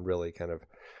really kind of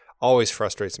always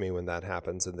frustrates me when that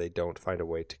happens and they don't find a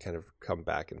way to kind of come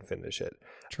back and finish it.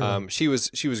 She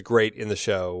was great in the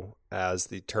show as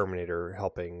the Terminator,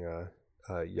 helping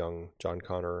young John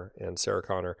Connor and Sarah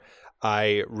Connor.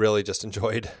 I really just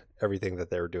enjoyed everything that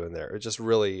they were doing there. It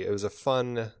was a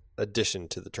fun addition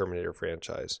to the Terminator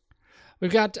franchise.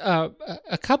 We've got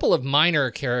a couple of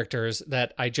minor characters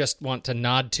that I just want to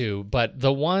nod to, but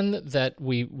the one that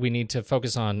we need to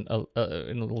focus on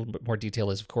in a little bit more detail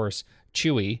is, of course,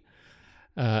 Chewie.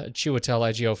 Chiwetel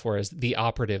Ejiofor as the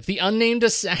operative, the unnamed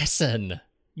assassin.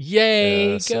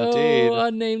 Yay, yes, go indeed.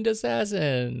 Unnamed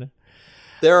assassin.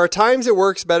 There are times it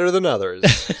works better than others.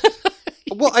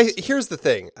 Well, here's the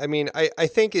thing. I mean, I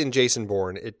think in Jason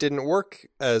Bourne, it didn't work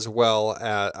as well.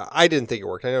 I didn't think it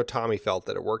worked. I know Tommy felt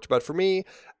that it worked, but for me,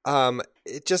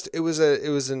 it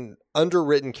was an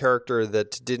underwritten character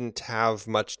that didn't have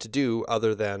much to do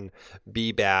other than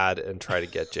be bad and try to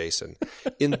get Jason.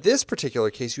 In this particular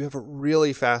case, you have a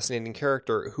really fascinating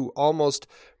character who almost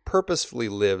purposefully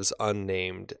lives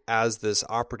unnamed as this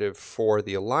operative for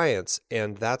the Alliance,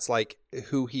 and that's like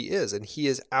who he is, and he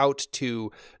is out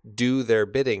to do their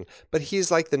bidding, but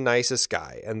he's like the nicest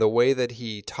guy, and the way that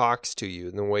he talks to you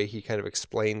and the way he kind of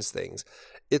explains things,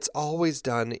 it's always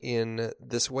done in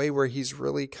this way where he's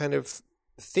really kind of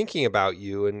thinking about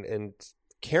you and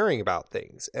caring about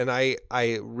things. And I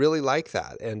really like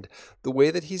that. And the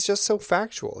way that he's just so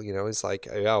factual, is like,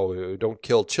 oh, don't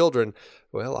kill children.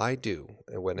 Well, I do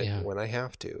when I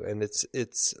have to. And it's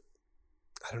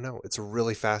I don't know, it's a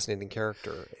really fascinating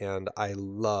character. And I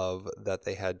love that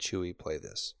they had Chewie play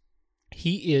this.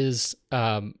 He is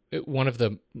one of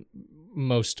the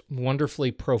most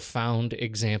wonderfully profound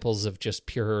examples of just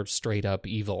pure straight up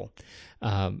evil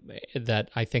that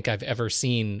I think I've ever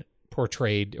seen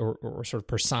portrayed or sort of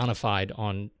personified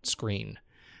on screen.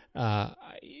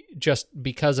 Just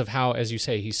because of how, as you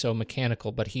say, he's so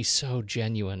mechanical, but he's so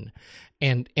genuine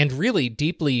and really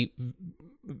deeply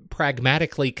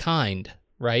pragmatically kind.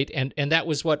 Right. And that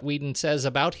was what Whedon says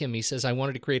about him. He says, I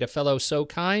wanted to create a fellow so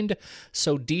kind,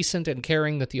 so decent and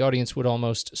caring that the audience would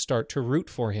almost start to root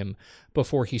for him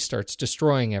before he starts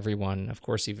destroying everyone. Of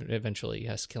course, even eventually,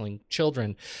 yes, killing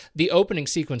children. The opening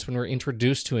sequence when we're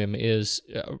introduced to him is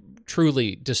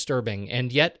truly disturbing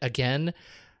and yet again,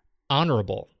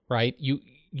 honorable, right? You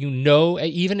know,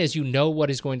 even as you know what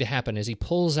is going to happen, as he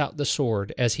pulls out the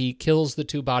sword, as he kills the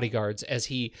two bodyguards, as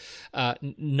he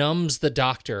numbs the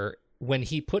doctor, when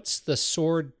he puts the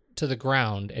sword to the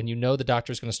ground and you know the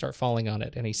doctor's going to start falling on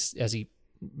it, and as he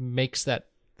makes that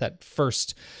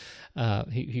first,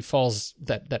 he falls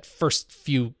that first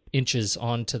few inches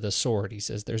onto the sword, he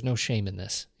says, there's no shame in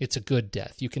this. It's a good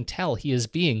death. You can tell he is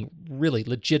being really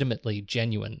legitimately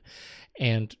genuine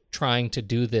and trying to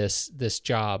do this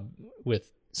job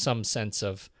with some sense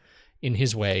of, in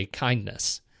his way,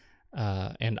 kindness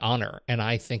and honor. And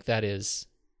I think that is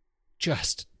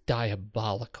just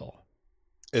diabolical.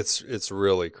 It's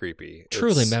really creepy.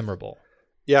 Truly memorable.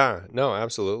 Yeah, no,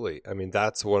 absolutely. I mean,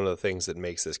 that's one of the things that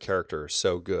makes this character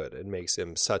so good. It makes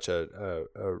him such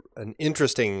an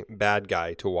interesting bad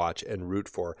guy to watch and root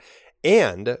for.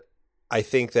 And I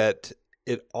think that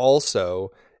it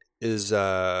also is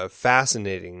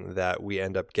fascinating that we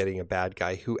end up getting a bad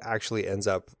guy who actually ends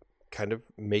up kind of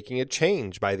making a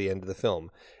change by the end of the film.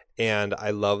 And I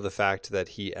love the fact that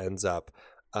he ends up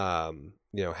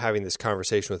having this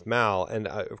conversation with Mal, and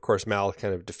of course Mal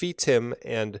kind of defeats him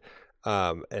and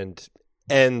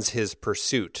ends his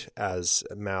pursuit as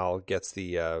Mal gets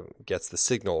the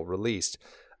signal released.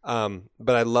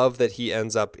 But I love that he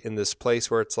ends up in this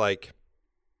place where it's like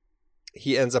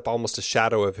he ends up almost a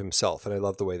shadow of himself, and I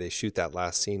love the way they shoot that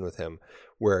last scene with him,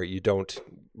 where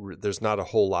there's not a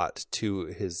whole lot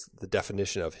to the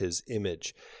definition of his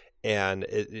image. And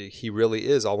he really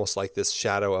is almost like this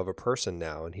shadow of a person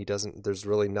now, and there's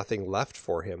really nothing left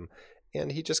for him,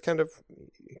 and he just kind of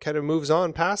moves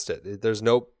on past it. There's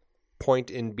no point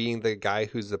in being the guy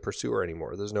who's the pursuer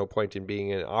anymore. There's no point in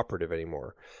being an operative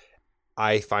anymore.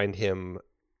 I find him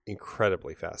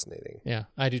incredibly fascinating. Yeah,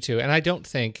 I do too. And I don't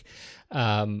think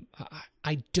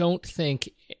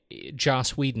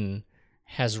Joss Whedon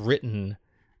has written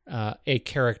a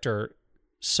character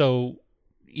so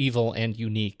evil and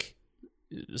unique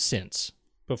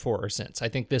before or since. I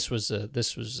think this was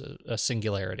a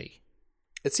singularity.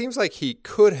 It seems like he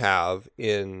could have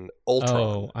in Ultron.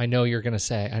 Oh, I know you're going to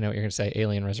say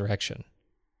Alien Resurrection.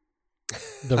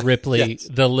 The Ripley Yes.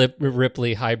 the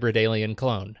Ripley hybrid alien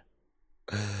clone.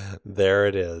 There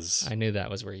it is. I knew that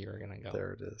was where you were going to go.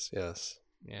 There it is. Yes.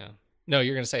 Yeah. No,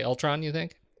 you're going to say Ultron, you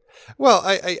think? Well,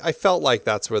 I felt like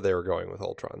that's where they were going with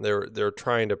Ultron. They're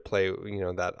trying to play,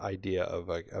 that idea of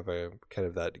a kind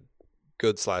of that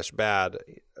good/bad,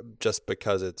 just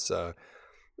because it's the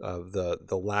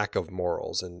lack of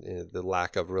morals and the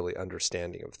lack of really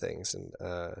understanding of things. And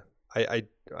I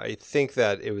think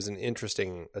that it was an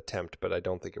interesting attempt, but I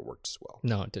don't think it worked as well.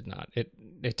 No, it did not.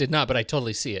 It did not. But I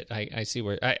totally see it. I see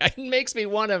where it makes me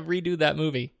want to redo that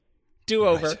movie. Do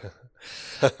over.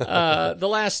 The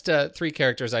last three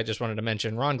characters I just wanted to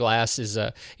mention. Ron Glass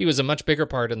he was a much bigger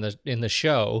part in the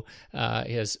show.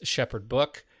 His Shepherd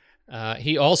Book.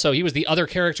 He was the other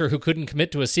character who couldn't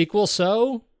commit to a sequel,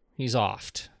 so he's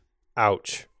offed.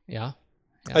 Ouch. Yeah.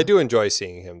 I do enjoy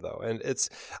seeing him though, and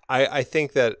I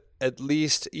think that at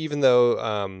least, even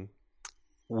though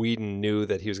Whedon knew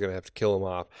that he was going to have to kill him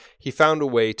off, he found a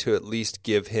way to at least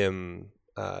give him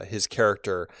his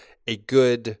character a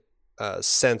good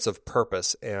sense of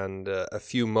purpose and a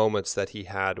few moments that he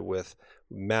had with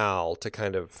Mal to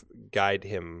kind of guide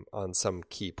him on some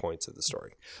key points of the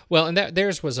story. Well, and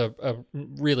theirs was a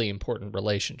really important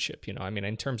relationship. I mean,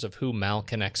 in terms of who Mal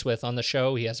connects with on the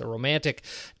show, he has a romantic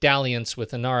dalliance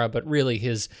with Inara, but really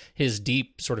his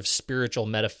deep sort of spiritual,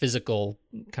 metaphysical,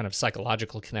 kind of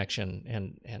psychological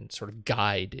connection and sort of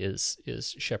guide is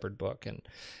Shepherd Book,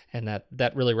 and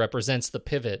that really represents the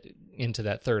pivot into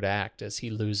that third act as he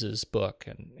loses Book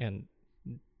and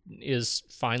is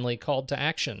finally called to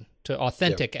action, to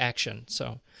authentic action.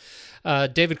 So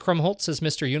David Krumholtz as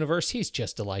Mr. Universe. He's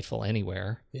just delightful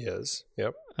anywhere. He is.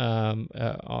 Yep.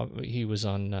 He was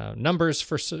on Numbers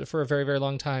for a very, very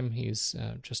long time. He's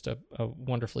just a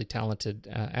wonderfully talented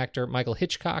actor. Michael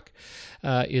Hitchcock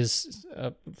is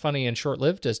funny and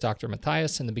short-lived as Dr.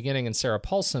 Matthias in the beginning, and Sarah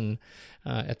Paulson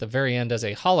at the very end as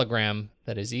a hologram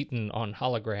that is eaten on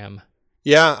hologram.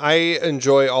 Yeah, I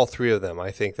enjoy all three of them.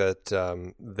 I think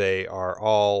that they are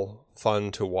all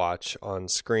fun to watch on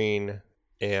screen.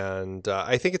 And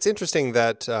I think it's interesting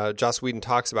that Joss Whedon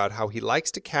talks about how he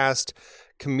likes to cast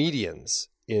comedians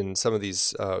in some of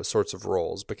these sorts of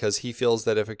roles, because he feels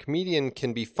that if a comedian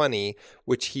can be funny,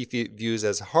 which he views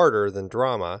as harder than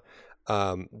drama,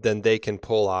 then they can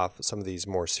pull off some of these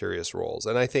more serious roles.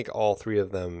 And I think all three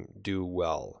of them do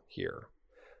well here.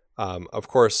 Of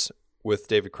course, with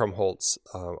David Krumholtz,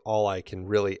 all I can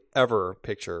really ever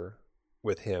picture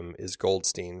with him is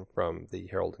Goldstein from the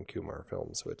Harold and Kumar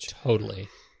films, which totally.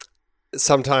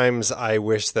 Sometimes I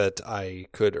wish that I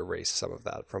could erase some of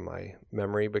that from my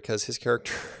memory, because his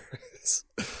character is...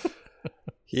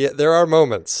 there are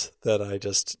moments that I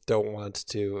just don't want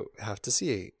to have to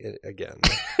see it again.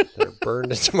 They're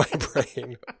burned into my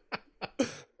brain.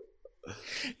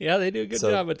 Yeah, they do a good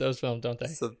job with those films, don't they?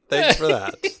 So thanks for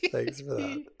that. Thanks for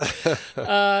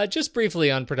that. Just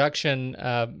briefly on production,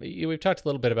 we've talked a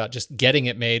little bit about just getting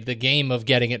it made, the game of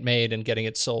getting it made and getting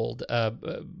it sold.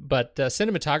 But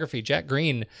cinematography, Jack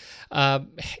Green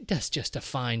does just a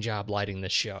fine job lighting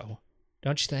this show,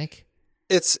 don't you think?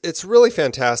 It's really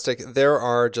fantastic. There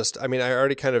are I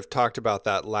already kind of talked about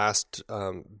that last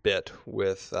bit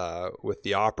with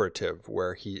the operative,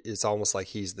 where it's almost like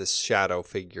he's this shadow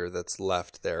figure that's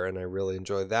left there, and I really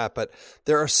enjoy that. But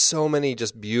there are so many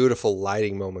just beautiful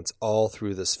lighting moments all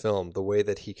through this film, the way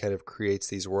that he kind of creates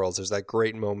these worlds. There's that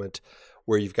great moment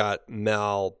where you've got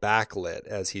Mal backlit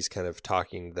as he's kind of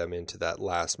talking them into that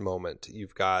last moment.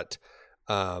 You've got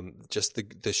just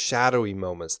the shadowy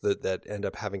moments that end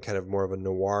up having kind of more of a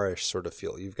noirish sort of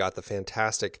feel. You've got the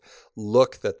fantastic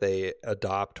look that they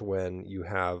adopt when you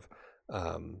have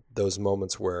those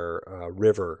moments where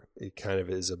River kind of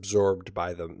is absorbed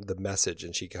by the message,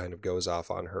 and she kind of goes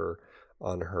off on her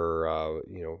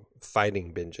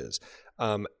fighting binges.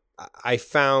 I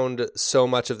found so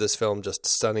much of this film just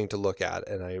stunning to look at,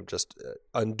 and I'm just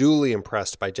unduly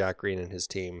impressed by Jack Green and his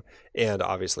team, and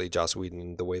obviously Joss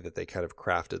Whedon, the way that they kind of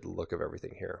crafted the look of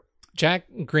everything here. Jack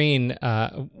Green,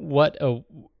 what a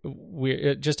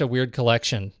weird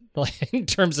collection in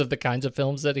terms of the kinds of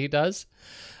films that he does.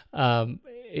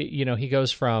 He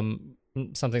goes from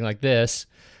something like this.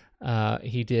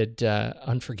 He did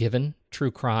Unforgiven,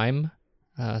 true crime.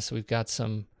 So we've got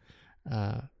some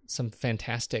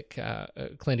fantastic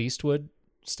Clint Eastwood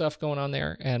stuff going on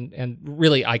there, and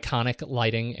really iconic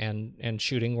lighting and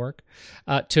shooting work.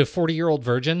 To 40-Year-Old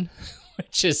Virgin,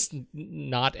 which is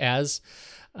not as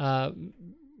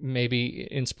maybe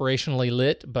inspirationally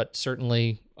lit, but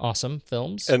certainly awesome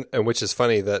films. And which is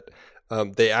funny that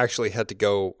they actually had to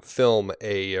go film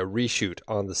a reshoot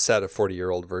on the set of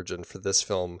 40-Year-Old Virgin for this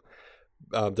film.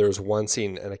 There was one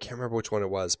scene, and I can't remember which one it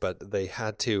was, but they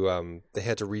had to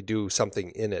redo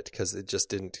something in it because it just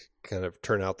didn't kind of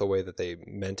turn out the way that they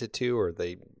meant it to, or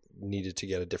they needed to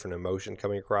get a different emotion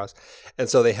coming across, and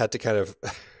so they had to kind of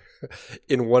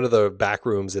in one of the back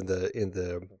rooms in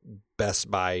the Best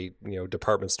Buy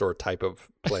department store type of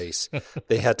place,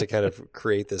 they had to kind of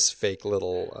create this fake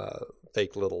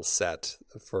little set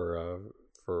for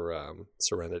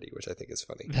Serenity, which I think is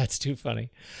funny. That's too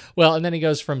funny. Well, and then he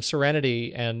goes from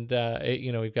Serenity, and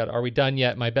we've got Are We Done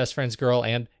Yet? My Best Friend's Girl,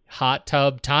 and Hot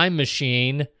Tub Time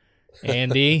Machine.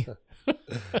 Andy,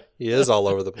 he is all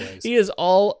over the place. He is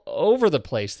all over the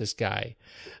place. This guy.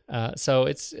 So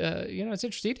it's it's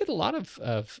interesting. He did a lot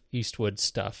of Eastwood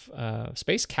stuff.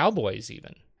 Space Cowboys,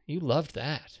 even. You loved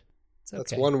that. Okay.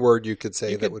 That's one word you could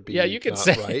say that would be you could not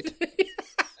say right.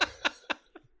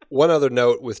 One other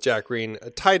note with Jack Green,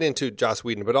 tied into Joss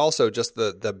Whedon, but also just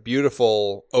the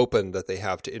beautiful open that they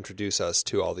have to introduce us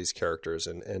to all these characters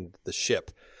and the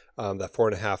ship. That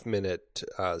 4.5 minute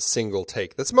single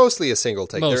take. That's mostly a single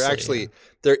take.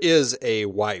 There is a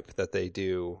wipe that they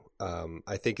do.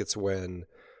 I think it's when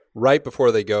right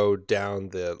before they go down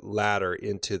the ladder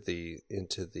into the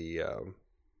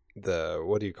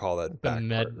what do you call that? Down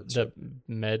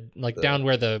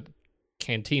where the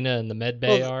cantina and the med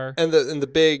bay are, and the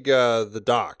big the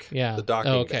dock, the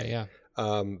docking bay. Yeah.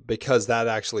 Because that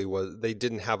actually they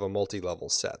didn't have a multi-level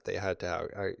set. They had to have,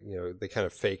 they kind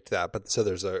of faked that. But so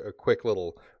there's a quick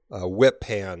little whip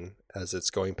pan as it's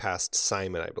going past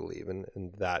Simon, I believe, and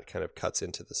that kind of cuts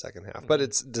into the second half. But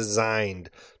it's designed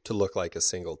to look like a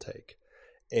single take,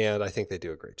 and I think they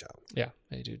do a great job. Yeah,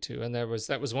 they do too. And that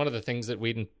was one of the things that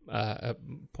Whedon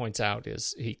points out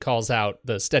is he calls out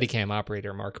the Steadicam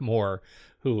operator Mark Moore,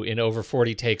 who in over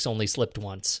 40 takes only slipped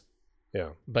once.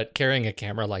 Yeah, but carrying a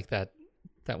camera like that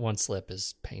one slip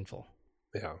is painful.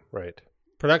 Yeah, right.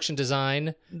 Production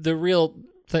design, the real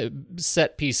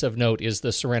set piece of note is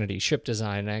the Serenity ship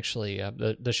design. Actually,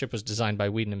 the ship was designed by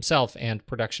Whedon himself and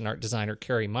production art designer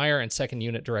Carrie Meyer and second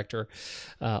unit director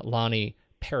Lonnie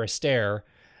Perister.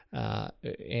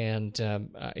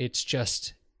 It's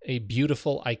just a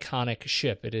beautiful, iconic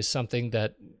ship. It is something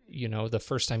that, the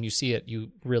first time you see it,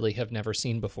 you really have never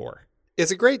seen before.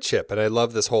 It's a great ship, and I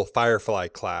love this whole Firefly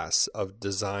class of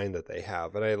design that they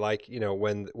have. And I like,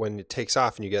 when it takes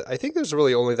off and I think there's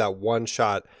really only that one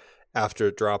shot after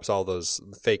it drops all those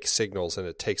fake signals and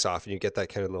it takes off, and you get that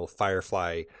kind of little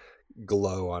Firefly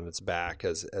glow on its back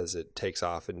as it takes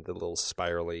off, and the little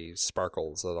spirally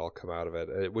sparkles that all come out of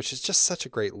it, which is just such a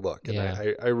great look. And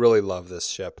I really love this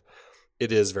ship.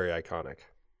 It is very iconic.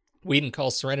 Whedon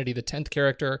calls Serenity the 10th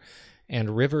character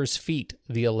and River's Feet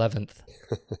the 11th,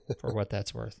 for what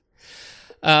that's worth.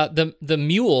 The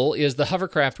Mule is the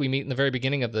hovercraft we meet in the very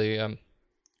beginning of the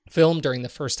film during the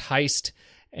first heist,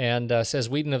 and says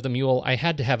Whedon of the Mule, "I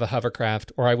had to have a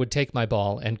hovercraft or I would take my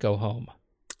ball and go home."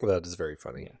 Well, that is very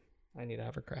funny. Yeah, I need a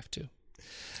hovercraft too.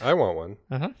 I want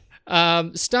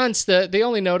one. Stunts, the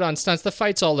only note on stunts, the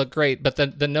fights all look great, but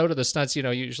the note of the stunts,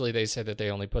 usually they say that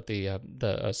they only put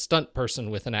the stunt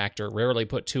person with an actor, rarely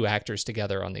put two actors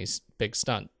together on these big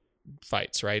stunt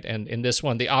fights, right? And in this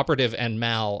one, the operative and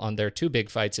Mal on their two big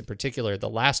fights in particular, the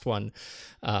last one,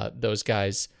 those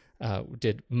guys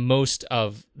did most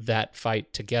of that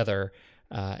fight together.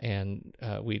 And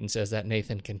Whedon says that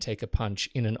Nathan can take a punch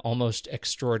in an almost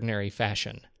extraordinary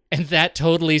fashion. And that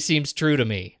totally seems true to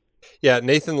me. Yeah,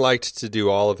 Nathan liked to do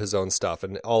all of his own stuff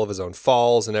and all of his own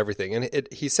falls and everything. And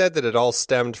he said that it all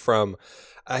stemmed from,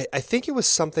 I think it was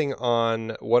something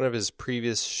on one of his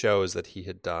previous shows that he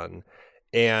had done.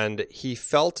 And he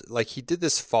felt like he did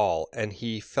this fall, and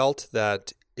he felt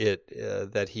that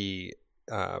he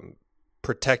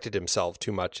protected himself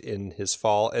too much in his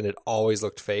fall, and it always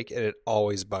looked fake, and it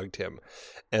always bugged him.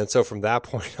 And so from that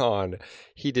point on,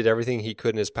 he did everything he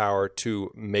could in his power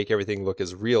to make everything look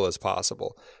as real as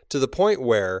possible, to the point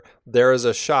where there is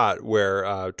a shot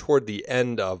where toward the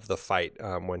end of the fight,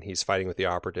 when he's fighting with the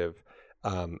operative,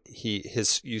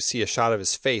 you see a shot of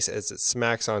his face as it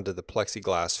smacks onto the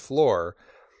plexiglass floor,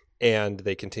 and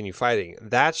they continue fighting.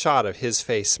 That shot of his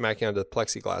face smacking onto the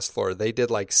plexiglass floor, they did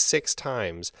like 6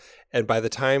 times. And by the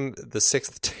time the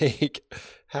 6th take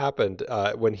happened,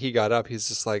 when he got up, he's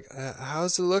just like,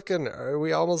 "How's it looking? Are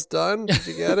we almost done? Did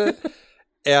you get it?"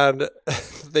 And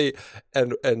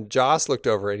and Joss looked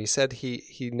over, and he said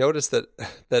he noticed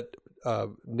that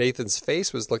Nathan's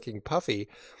face was looking puffy,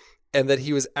 and that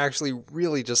he was actually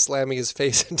really just slamming his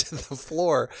face into the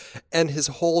floor, and his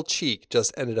whole cheek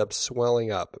just ended up swelling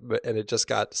up, and it just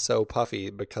got so puffy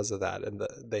because of that. And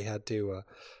they had to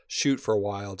shoot for a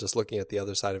while just looking at the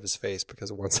other side of his face because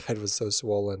one side was so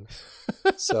swollen.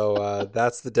 So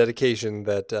that's the dedication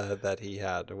that he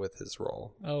had with his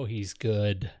role. Oh, he's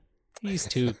good. He's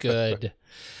too good.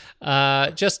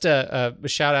 Just a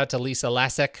shout out to Lisa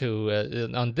Lasek, who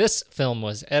on this film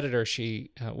was editor.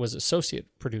 She was associate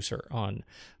producer on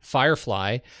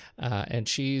Firefly, and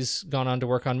she's gone on to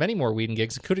work on many more Whedon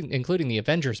gigs, including the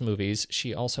Avengers movies.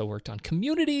 She also worked on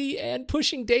Community and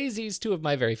Pushing Daisies, 2 of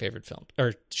my very favorite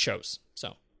shows.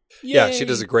 So, yay. Yeah, she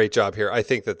does a great job here. I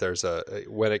think that there's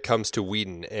when it comes to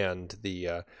Whedon and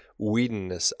the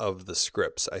Whedonness of the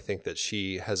scripts, I think that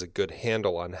she has a good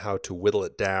handle on how to whittle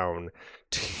it down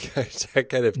to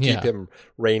kind of keep him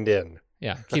reined in.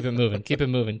 Yeah, keep it moving, keep it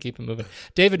moving, keep it moving.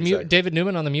 David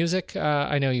Newman on the music.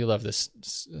 I know you love this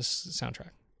soundtrack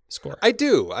score. I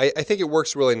do. I think it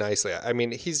works really nicely. I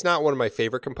mean, he's not one of my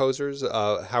favorite composers.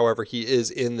 However, he is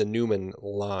in the Newman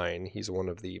line. He's one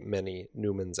of the many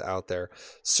Newmans out there.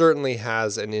 Certainly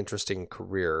has an interesting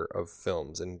career of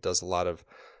films and has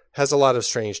a lot of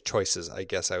strange choices, I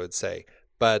guess I would say.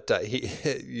 But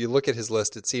you look at his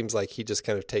list, it seems like he just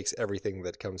kind of takes everything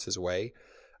that comes his way.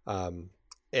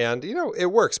 And,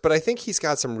 it works. But I think he's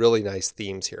got some really nice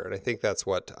themes here. And I think that's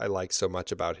what I like so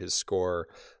much about his score.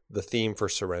 The theme for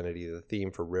Serenity, the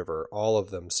theme for River, all of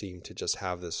them seem to just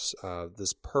have this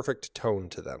perfect tone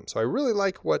to them. So I really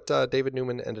like what David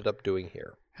Newman ended up doing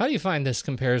here. How do you find this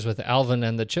compares with Alvin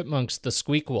and the Chipmunks, The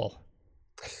Squeakquel?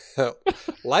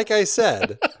 Like I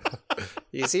said,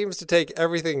 He seems to take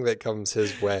everything that comes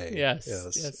his way. Yes,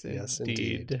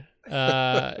 indeed.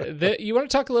 You want to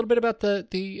talk a little bit about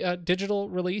the digital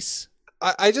release?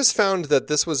 I just found that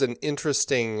this was an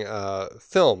interesting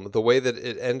film. The way that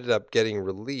it ended up getting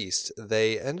released,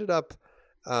 they ended up,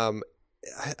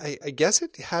 I guess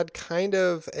it had kind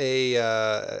of a,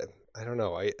 I don't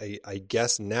know, I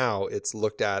guess now it's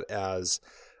looked at as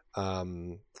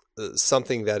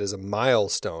something that is a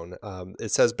milestone.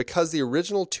 It says, because the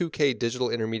original 2K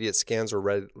digital intermediate scans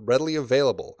were readily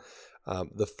available,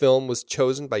 the film was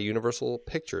chosen by Universal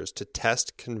Pictures to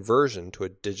test conversion to a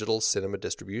digital cinema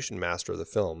distribution master of the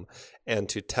film and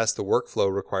to test the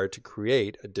workflow required to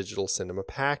create a digital cinema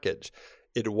package.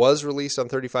 It was released on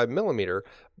 35 millimeter,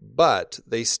 but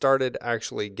they started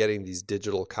actually getting these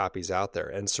digital copies out there,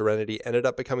 and Serenity ended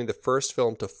up becoming the first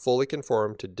film to fully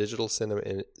conform to digital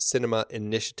cinema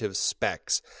initiative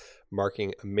specs,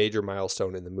 marking a major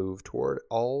milestone in the move toward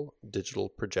all digital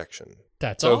projection.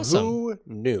 That's awesome. Who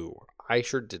knew? I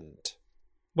sure didn't.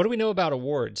 What do we know about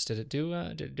awards? Did it do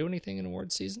anything in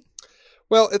awards season?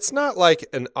 Well, it's not like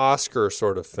an Oscar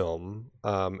sort of film.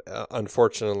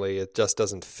 Unfortunately, it just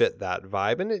doesn't fit that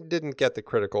vibe, and it didn't get the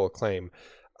critical acclaim.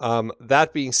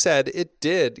 That being said, it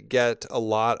did get a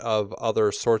lot of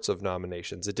other sorts of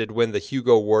nominations. It did win the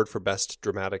Hugo Award for Best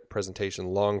Dramatic Presentation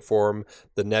Long Form,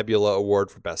 the Nebula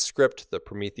Award for Best Script, the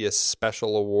Prometheus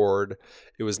Special Award.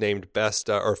 It was named Best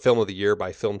or Film of the Year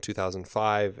by Film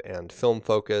 2005 and Film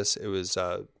Focus. It was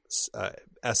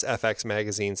SFX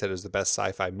magazine said it was the best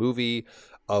sci-fi movie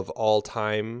of all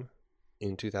time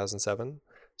in 2007.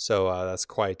 So that's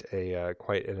quite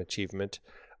an achievement.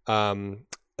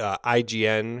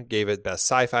 IGN gave it best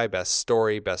sci-fi, best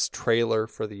story, best trailer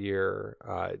for the year.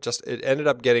 It ended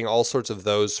up getting all sorts of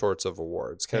those sorts of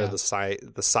awards, kind of the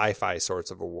sci-fi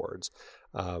sorts of awards.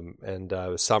 And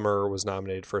Summer was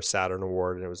nominated for a Saturn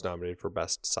Award, and it was nominated for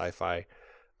best sci-fi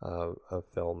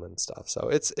film and stuff. So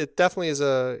it definitely is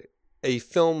a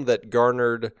film that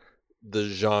garnered the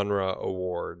genre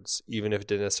awards. Even if it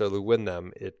didn't necessarily win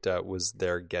them, it was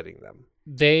there getting them.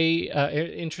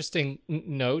 Interesting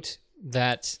note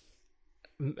that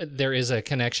there is a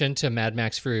connection to Mad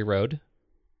Max Fury Road.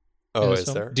 Oh,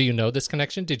 is there? Do you know this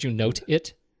connection? Did you note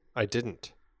it? I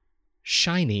didn't.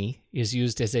 Shiny is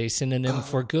used as a synonym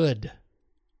for good.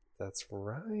 That's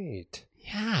right.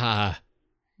 Yeah.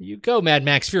 You go, Mad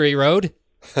Max Fury Road.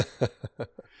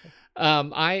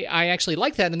 I actually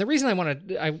like that, and the reason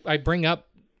I bring up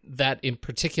that in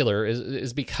particular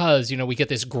is because we get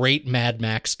this great Mad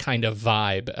Max kind of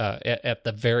vibe at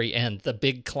the very end. The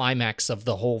big climax of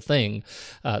the whole thing,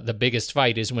 the biggest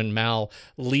fight, is when Mal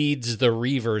leads the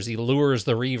Reavers. He lures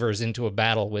the Reavers into a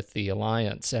battle with the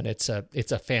Alliance, and it's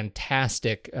a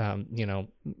fantastic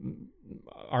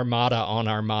armada on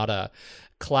armada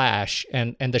clash,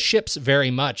 and the ships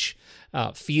very much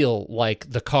feel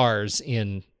like the cars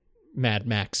in Mad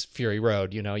Max Fury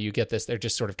Road. You get this, they're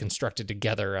just sort of constructed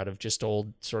together out of just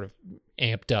old sort of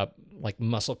amped up like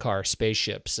muscle car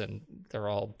spaceships, and they're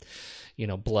all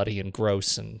bloody and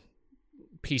gross and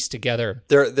pieced together.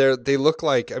 They look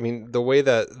like, the way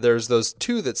that there's those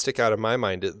two that stick out in my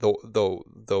mind,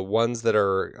 the ones that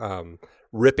are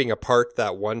ripping apart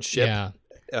that one ship. Yeah.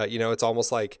 It's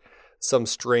almost like some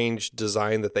strange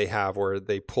design that they have where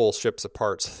they pull ships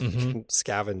apart so they can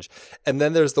scavenge. And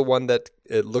then there's the one that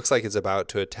it looks like it's about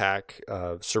to attack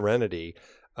Serenity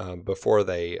before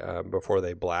they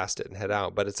blast it and head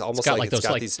out. But it's almost it's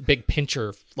got these big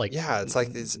pincher it's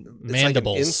like these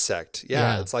mandibles. It's like an insect.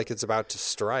 Yeah, it's like it's about to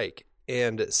strike.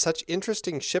 And such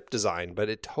interesting ship design, but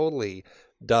it totally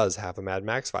does have a Mad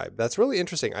Max vibe. That's really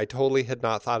interesting. I totally had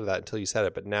not thought of that until you said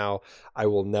it, but now I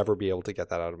will never be able to get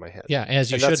that out of my head. Yeah, as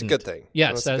you and shouldn't. That's a good thing.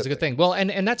 Yes, that is a good thing. Well,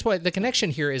 and that's why the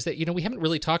connection here is that, we haven't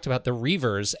really talked about the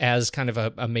Reavers as kind of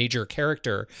a major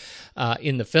character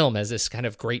in the film, as this kind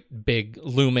of great big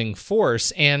looming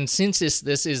force. And since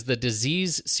this is the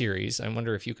Disease series, I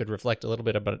wonder if you could reflect a little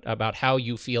bit about how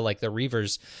you feel like the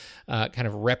Reavers kind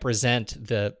of represent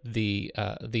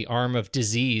the arm of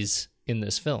disease in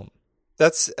this film.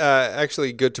 That's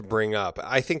actually good to bring up.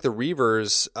 I think the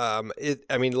Reavers,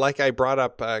 like I brought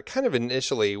up kind of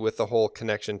initially with the whole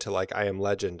connection to like I Am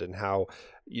Legend and how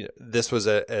this was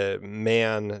a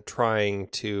man trying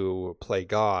to play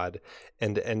God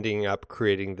and ending up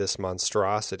creating this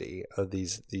monstrosity of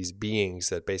these beings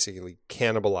that basically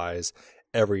cannibalize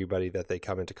everybody that they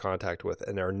come into contact with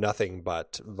and are nothing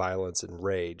but violence and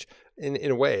rage.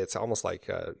 In a way, it's almost like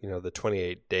the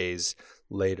 28 Days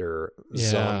Later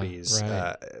zombies,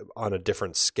 right. On a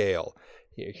different scale.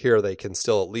 here they can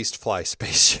still at least fly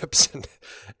spaceships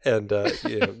and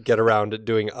get around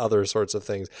doing other sorts of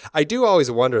things. I do always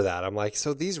wonder that. I'm like,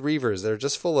 so these Reavers, they're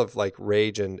just full of like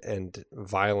rage and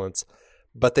violence,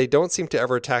 but they don't seem to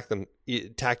ever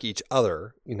attack each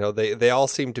other. They all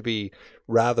seem to be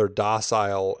rather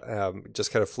docile,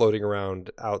 just kind of floating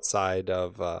around outside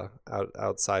of the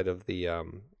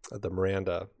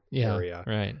Miranda area.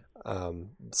 Right.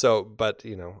 But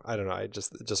I don't know. I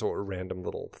just a random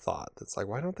little thought that's like,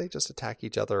 why don't they just attack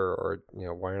each other, or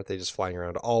why aren't they just flying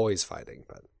around always fighting?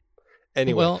 But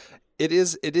anyway, it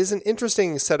is an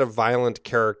interesting set of violent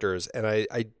characters, and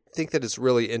I think that it's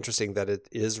really interesting that it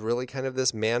is really kind of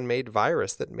this man-made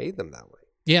virus that made them that way.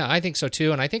 Yeah, I think so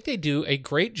too, and I think they do a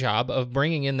great job of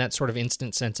bringing in that sort of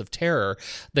instant sense of terror.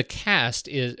 The cast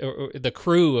or the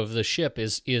crew of the ship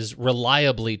is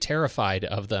reliably terrified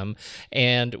of them,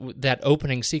 and that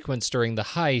opening sequence during the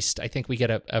heist, I think we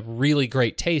get a really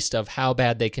great taste of how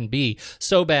bad they can be.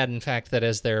 So bad, in fact, that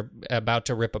as they're about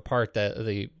to rip apart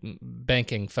the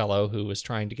banking fellow who was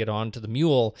trying to get onto the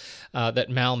mule,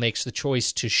 that Mal makes the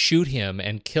choice to shoot him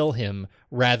and kill him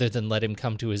rather than let him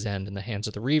come to his end in the hands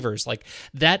of the Reavers. Like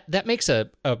that makes a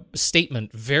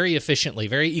statement very efficiently,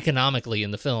 very economically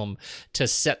in the film to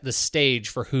set the stage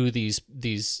for who these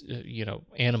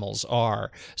animals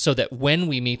are, so that when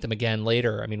we meet them again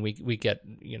later, I mean, we get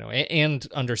and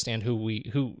understand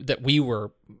that we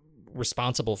were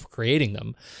responsible for creating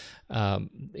them.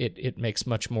 It makes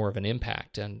much more of an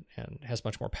impact and has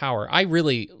much more power. I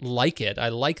really like it. I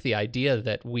like the idea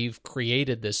that we've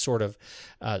created this sort of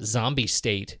zombie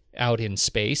state out in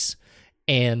space,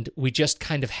 and we just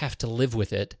kind of have to live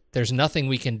with it. There's nothing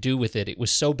we can do with it. It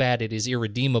was so bad it is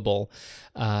irredeemable,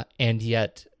 and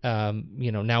yet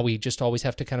now we just always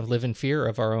have to kind of live in fear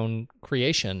of our own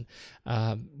creation.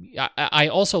 I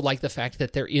also like the fact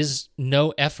that there is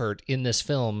no effort in this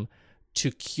film to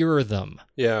cure them.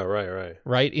 Yeah, right.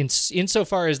 Right?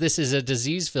 Insofar as this is a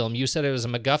disease film, you said it was a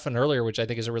MacGuffin earlier, which I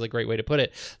think is a really great way to put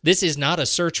it. This is not a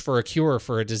search for a cure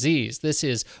for a disease. This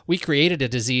is, we created a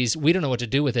disease, we don't know what to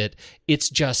do with it, it's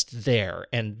just there,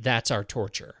 and that's our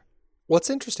torture. What's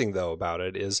interesting, though, about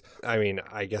it is, I mean,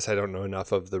 I guess I don't know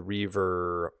enough of the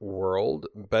Reaver world,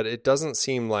 but it doesn't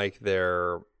seem like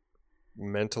they're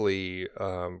mentally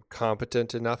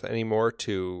competent enough anymore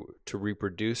to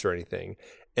reproduce or anything.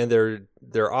 And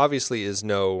there obviously is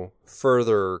no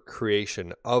further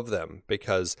creation of them,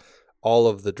 because all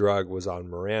of the drug was on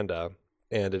Miranda,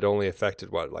 and it only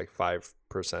affected like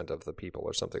 5% of the people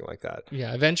or something like that.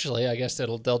 Yeah, eventually, I guess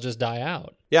they'll just die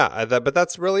out. Yeah, but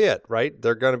that's really it, right?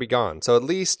 They're going to be gone. So at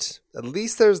least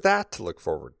there's that to look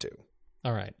forward to.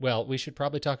 All right. Well, we should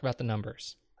probably talk about the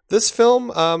numbers. This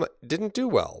film didn't do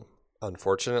well,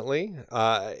 unfortunately.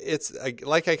 It's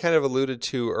like I kind of alluded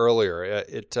to earlier.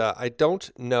 I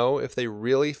don't know if they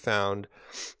really found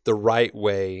the right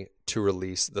way to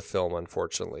release the film,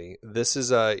 unfortunately. This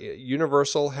is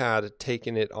Universal had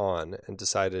taken it on and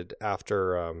decided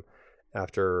after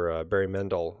Barry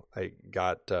Mendel, I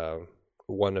got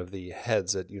one of the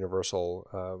heads at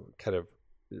Universal, kind of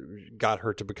got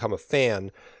her to become a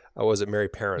fan. Was it Mary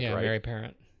Parent, yeah, right? Mary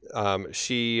Parent.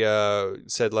 She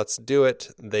said, let's do it.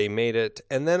 They made it.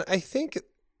 And then I think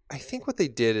what they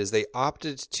did is they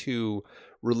opted to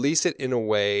release it in a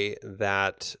way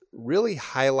that really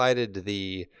highlighted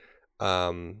the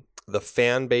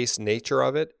fan base nature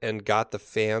of it and got the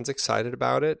fans excited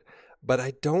about it. But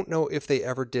I don't know if they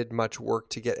ever did much work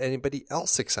to get anybody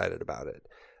else excited about it.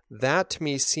 That to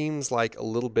me seems like a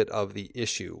little bit of the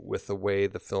issue with the way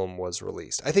the film was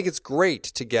released. I think it's great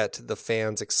to get the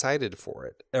fans excited for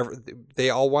it. They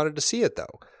all wanted to see it,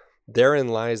 though. Therein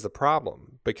lies the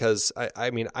problem, because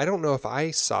I mean, I don't know if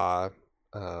I saw.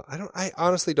 I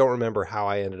honestly don't remember how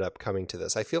I ended up coming to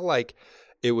this. I feel like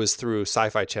it was through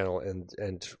Sci-Fi Channel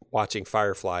and watching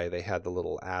Firefly. They had the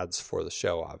little ads for the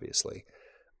show, obviously.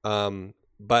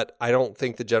 But I don't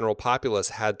think the general populace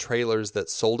had trailers that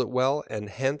sold it well, and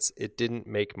hence it didn't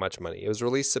make much money. It was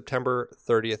released September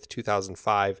 30th,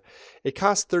 2005. It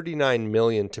cost $39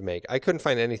 million to make. I couldn't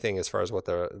find anything as far as what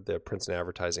the prints and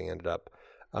advertising ended up.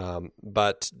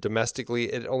 But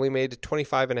domestically, it only made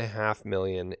 $25.5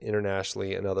 million.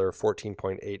 Internationally, another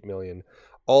 $14.8 million.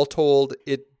 All told,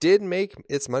 it did make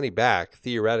its money back,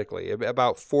 theoretically,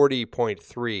 about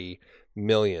 $40.3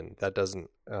 million. That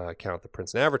doesn't count the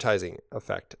prints and advertising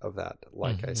effect of that,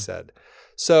 like I said.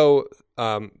 So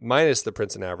minus the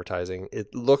prints and advertising,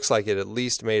 it looks like it at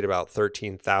least made about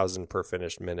 $13,000 per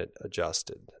finished minute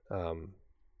adjusted.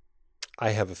 I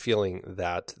have a feeling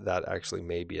that actually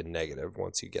may be a negative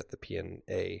once you get the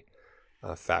P&A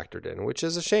factored in, which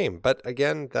is a shame. But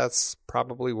again, that's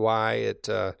probably why it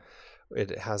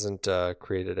it hasn't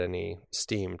created any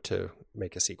steam to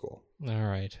make a sequel. All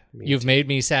right. You've made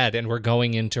me sad, and we're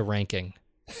going into ranking.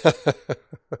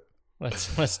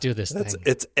 Let's do this thing.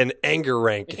 It's an anger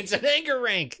rank. It's an anger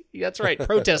rank. That's right.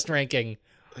 Protest ranking.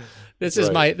 This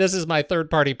is my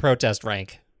third-party protest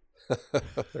rank. There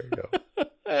you go.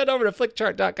 Head over to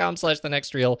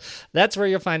flickchart.com/thenextreel. That's where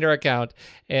you'll find our account.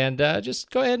 And just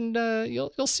go ahead and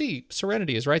you'll see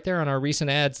Serenity is right there on our recent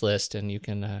ads list, and you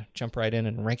can jump right in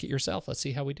and rank it yourself. Let's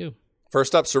see how we do.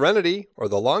 First up, Serenity or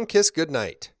The Long Kiss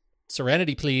Goodnight.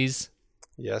 Serenity, please.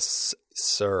 Yes,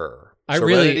 sir. I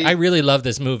really love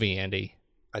this movie, Andy.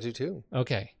 I do too.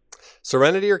 Okay.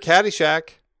 Serenity or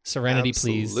Caddyshack? Serenity,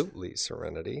 please. Absolutely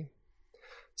Serenity.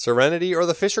 Serenity or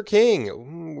The Fisher King?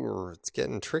 Ooh, it's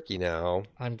getting tricky now.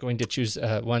 I'm going to choose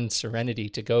one Serenity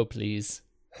to go, please.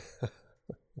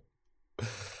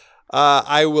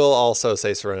 I will also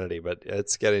say Serenity, but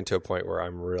it's getting to a point where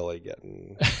I'm really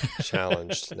getting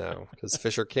challenged now because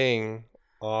Fisher King,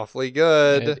 awfully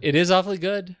good. It is awfully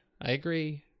good. I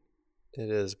agree. It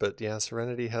is, but yeah,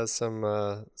 Serenity has some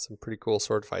pretty cool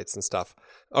sword fights and stuff.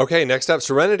 Okay, next up,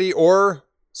 Serenity or,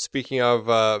 speaking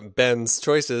of Ben's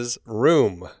choices,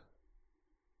 Room.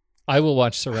 I will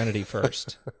watch Serenity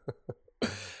first.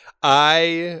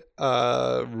 I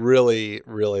really,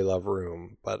 really love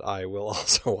Room, but I will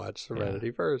also watch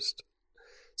Serenity first.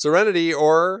 Serenity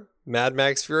or Mad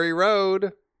Max Fury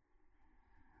Road.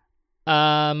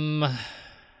 I'm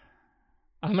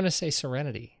going to say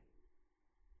Serenity.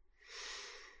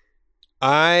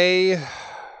 This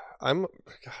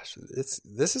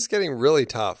is getting really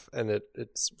tough, and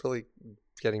it's really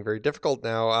getting very difficult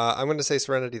now. I'm going to say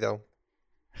Serenity, though.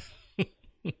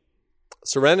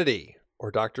 Serenity or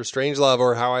Dr. Strangelove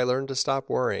or How I Learned to Stop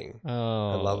Worrying. Oh,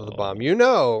 I love the bomb. You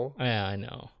know. Yeah, I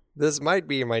know. This might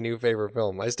be my new favorite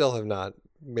film. I still have not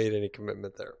made any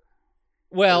commitment there.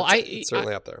 Well, it's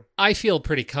certainly up there. I feel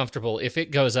pretty comfortable if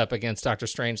it goes up against Dr.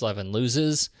 Strangelove and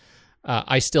loses.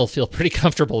 I still feel pretty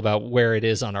comfortable about where it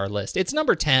is on our list. It's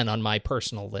number 10 on my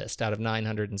personal list out of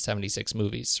 976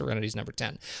 movies. Serenity's number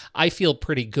 10. I feel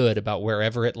pretty good about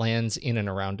wherever it lands in and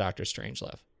around Dr.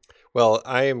 Strangelove. Well,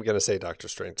 I am going to say Dr.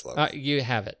 Strangelove. You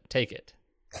have it. Take it.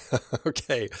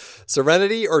 Okay.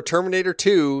 Serenity or Terminator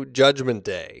 2 Judgment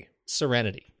Day?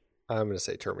 Serenity. I'm going to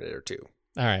say Terminator 2.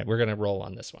 All right. We're going to roll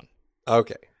on this one.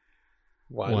 Okay.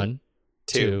 One,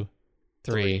 two,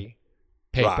 three.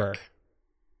 Paper. Rock.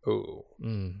 Ooh.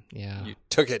 Yeah. You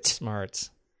took it.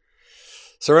 Smarts.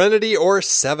 Serenity or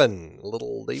Seven?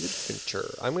 Little David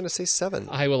Fincher. I'm going to say Seven.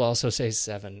 I will also say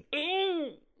Seven.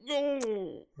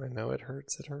 I know it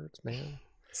hurts. It hurts, man.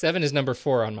 7 is number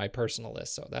 4 on my personal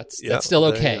list, so that's still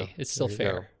okay. It's still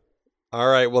fair. Go. All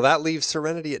right. Well, that leaves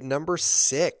Serenity at number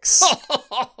 6.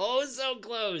 Oh, so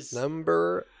close.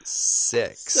 Number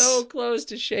 6. So close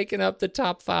to shaking up the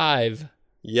top 5.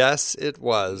 Yes, it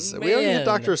was. Man. We already had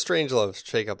Dr. Strangelove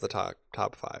shake up the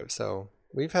top 5, so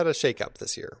we've had a shake up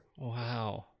this year.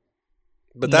 Wow.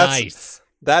 But nice.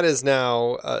 That is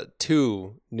now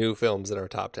 2 new films in our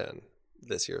top 10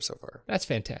 this year so far. That's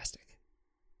fantastic.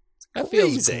 That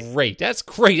Crazy. feels great. That's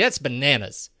great. That's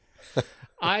bananas.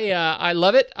 I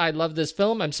love it. I love this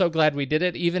film. I'm so glad we did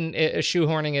it. Even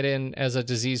shoehorning it in as a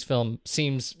disease film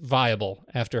seems viable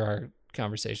after our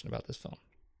conversation about this film.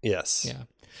 Yes. Yeah.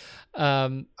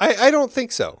 I don't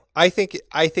think so. I think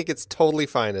it's totally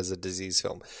fine as a disease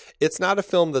film. It's not a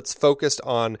film that's focused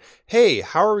on, hey,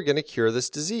 how are we going to cure this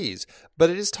disease? But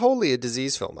it is totally a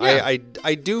disease film. Yeah.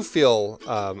 I do feel,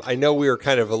 I know we were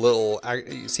kind of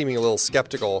seeming a little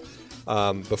skeptical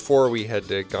before we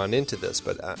had gone into this,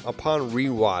 but upon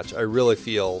rewatch, I really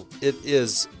feel it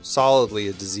is solidly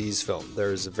a disease film.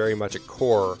 There's very much a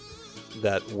core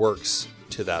that works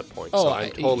to that point. So I'm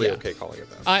totally okay calling it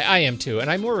that. I am too. And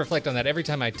I more reflect on that every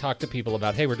time I talk to people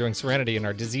about, hey, we're doing Serenity in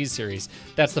our disease series.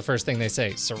 That's the first thing they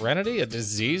say. Serenity, a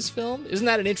disease film? Isn't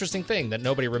that an interesting thing that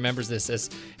nobody remembers this as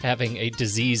having a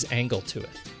disease angle to it?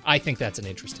 I think that's an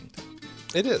interesting thing.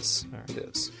 It is. Right. It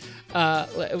is.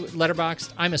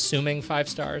 Letterboxd, I'm assuming 5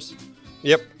 stars.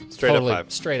 Yep. Straight up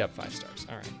 5. Straight up 5 stars.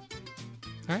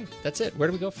 All right. That's it. Where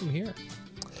do we go from here?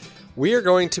 We are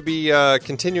going to be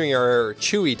continuing our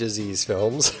Chewy disease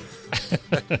films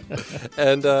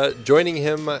and joining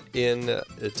him in a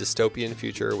dystopian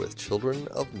future with Children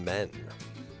of Men.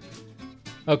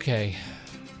 Okay.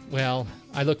 Well,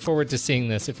 I look forward to seeing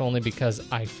this, if only because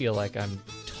I feel like I'm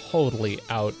totally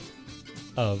out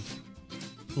of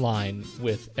line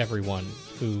with everyone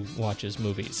who watches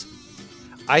movies.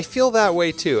 I feel that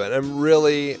way too, and I'm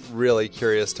really, really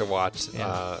curious to watch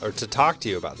or to talk to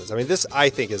you about this. I mean, this I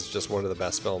think is just one of the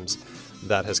best films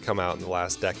that has come out in the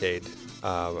last decade.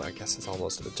 I guess it's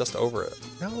almost just over it.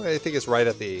 No, I think it's right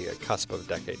at the cusp of a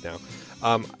decade now.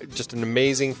 Just an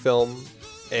amazing film,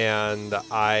 and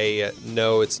I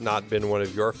know it's not been one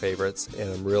of your favorites,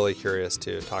 and I'm really curious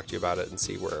to talk to you about it and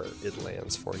see where it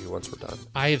lands for you once we're done.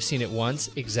 I have seen it once,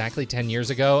 exactly 10 years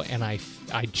ago, and I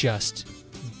just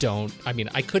don't. I mean,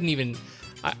 I couldn't even.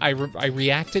 I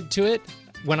reacted to it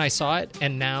when I saw it,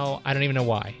 and now I don't even know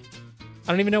why.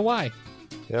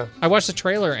 Yeah. I watched the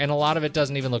trailer, and a lot of it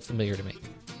doesn't even look familiar to me.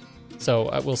 So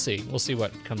we'll see. We'll see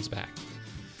what comes back.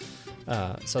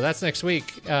 So that's next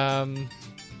week. All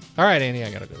right, Andy,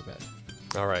 I got to go to bed.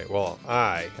 All right. Well,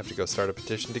 I have to go start a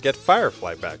petition to get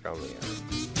Firefly back on the air.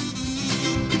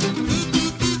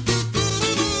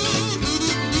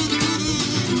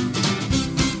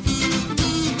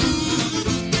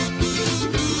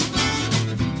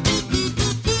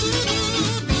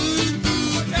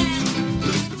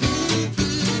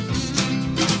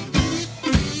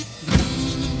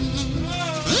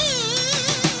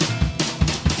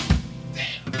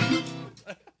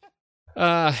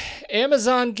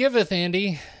 Amazon giveth,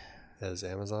 Andy. As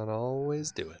Amazon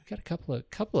always do it. We've got a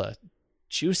couple of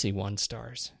juicy 1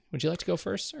 stars. Would you like to go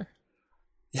first, sir?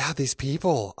 Yeah, these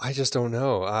people, I just don't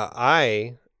know.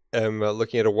 I am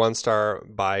looking at a 1 star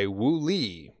by Wu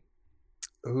Li,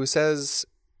 who says,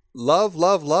 love,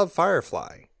 love, love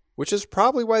Firefly, which is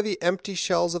probably why the empty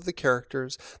shells of the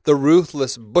characters, the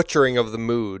ruthless butchering of the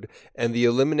mood, and the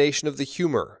elimination of the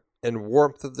humor and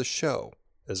warmth of the show,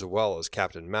 as well as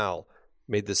Captain Mal,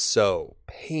 made this so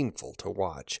painful to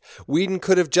watch. Whedon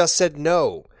could have just said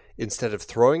no, instead of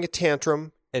throwing a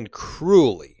tantrum and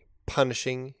cruelly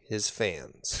punishing his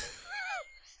fans.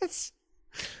 That's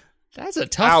a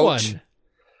tough one.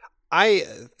 I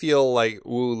feel like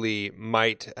Wu Li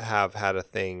might have had a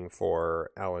thing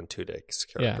for Alan Tudyk's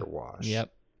character Wash.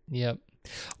 Yep.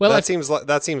 Well, that seems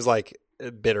like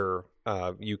bitter.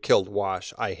 You killed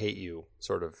Wash. I hate you.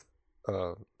 Sort of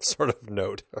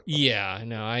note. Yeah,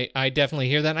 no, I definitely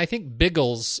hear that. And I think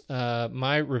Biggles,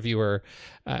 my reviewer,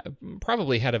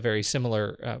 probably had a very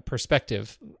similar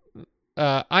perspective.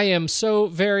 I am so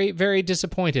very, very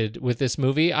disappointed with this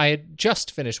movie. I had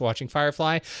just finished watching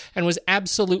Firefly and was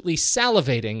absolutely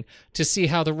salivating to see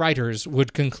how the writers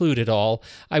would conclude it all.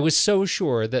 I was so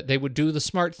sure that they would do the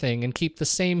smart thing and keep the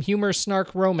same humor,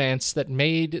 snark, romance that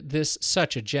made this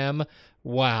such a gem.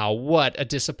 Wow, what a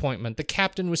disappointment. The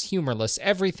captain was humorless.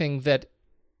 Everything that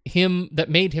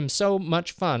made him so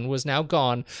much fun was now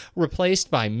gone, replaced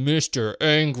by Mr.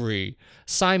 Angry.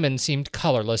 Simon seemed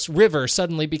colorless. River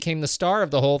suddenly became the star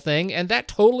of the whole thing, and that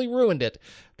totally ruined it.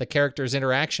 The characters'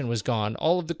 interaction was gone.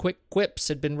 All of the quick quips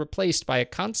had been replaced by a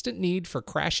constant need for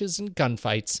crashes and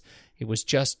gunfights. It was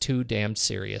just too damned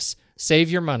serious. Save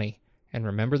your money, and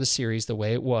remember the series the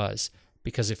way it was,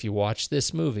 because if you watch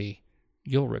this movie,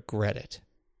 you'll regret it.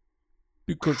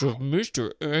 Because of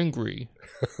Mr. Angry.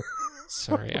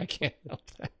 Sorry, I can't help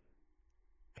that.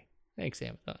 Thanks,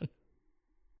 Amazon.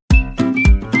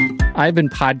 I've been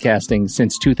podcasting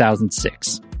since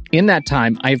 2006. In that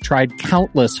time, I've tried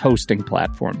countless hosting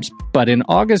platforms. But in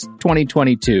August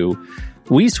 2022,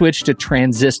 we switched to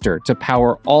Transistor to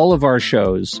power all of our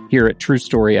shows here at True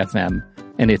Story FM.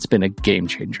 And it's been a game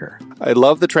changer. I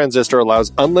love that Transistor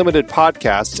allows unlimited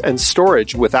podcasts and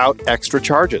storage without extra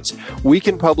charges. We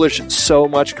can publish so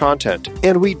much content,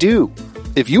 and we do.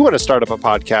 If you want to start up a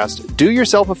podcast, do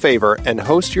yourself a favor and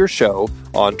host your show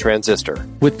on Transistor.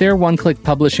 With their one-click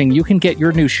publishing, you can get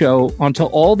your new show onto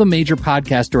all the major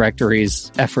podcast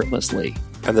directories effortlessly.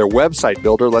 And their website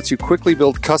builder lets you quickly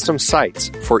build custom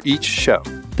sites for each show.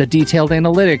 The detailed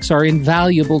analytics are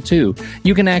invaluable, too.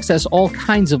 You can access all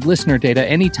kinds of listener data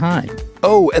anytime.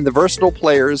 Oh, and the versatile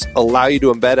players allow you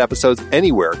to embed episodes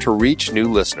anywhere to reach new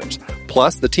listeners.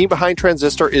 Plus, the team behind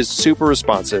Transistor is super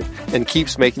responsive and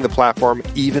keeps making the platform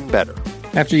even better.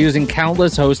 After using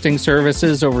countless hosting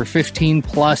services over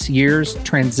 15-plus years,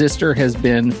 Transistor has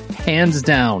been, hands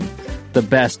down, the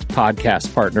best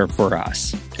podcast partner for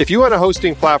us. If you want a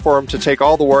hosting platform to take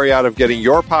all the worry out of getting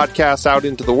your podcast out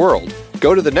into the world,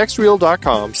 go to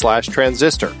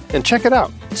thenextreel.com/transistor and check it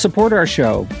out. Support our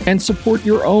show and support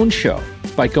your own show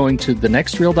by going to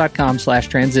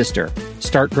thenextreel.com/transistor.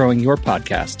 Start growing your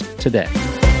podcast today.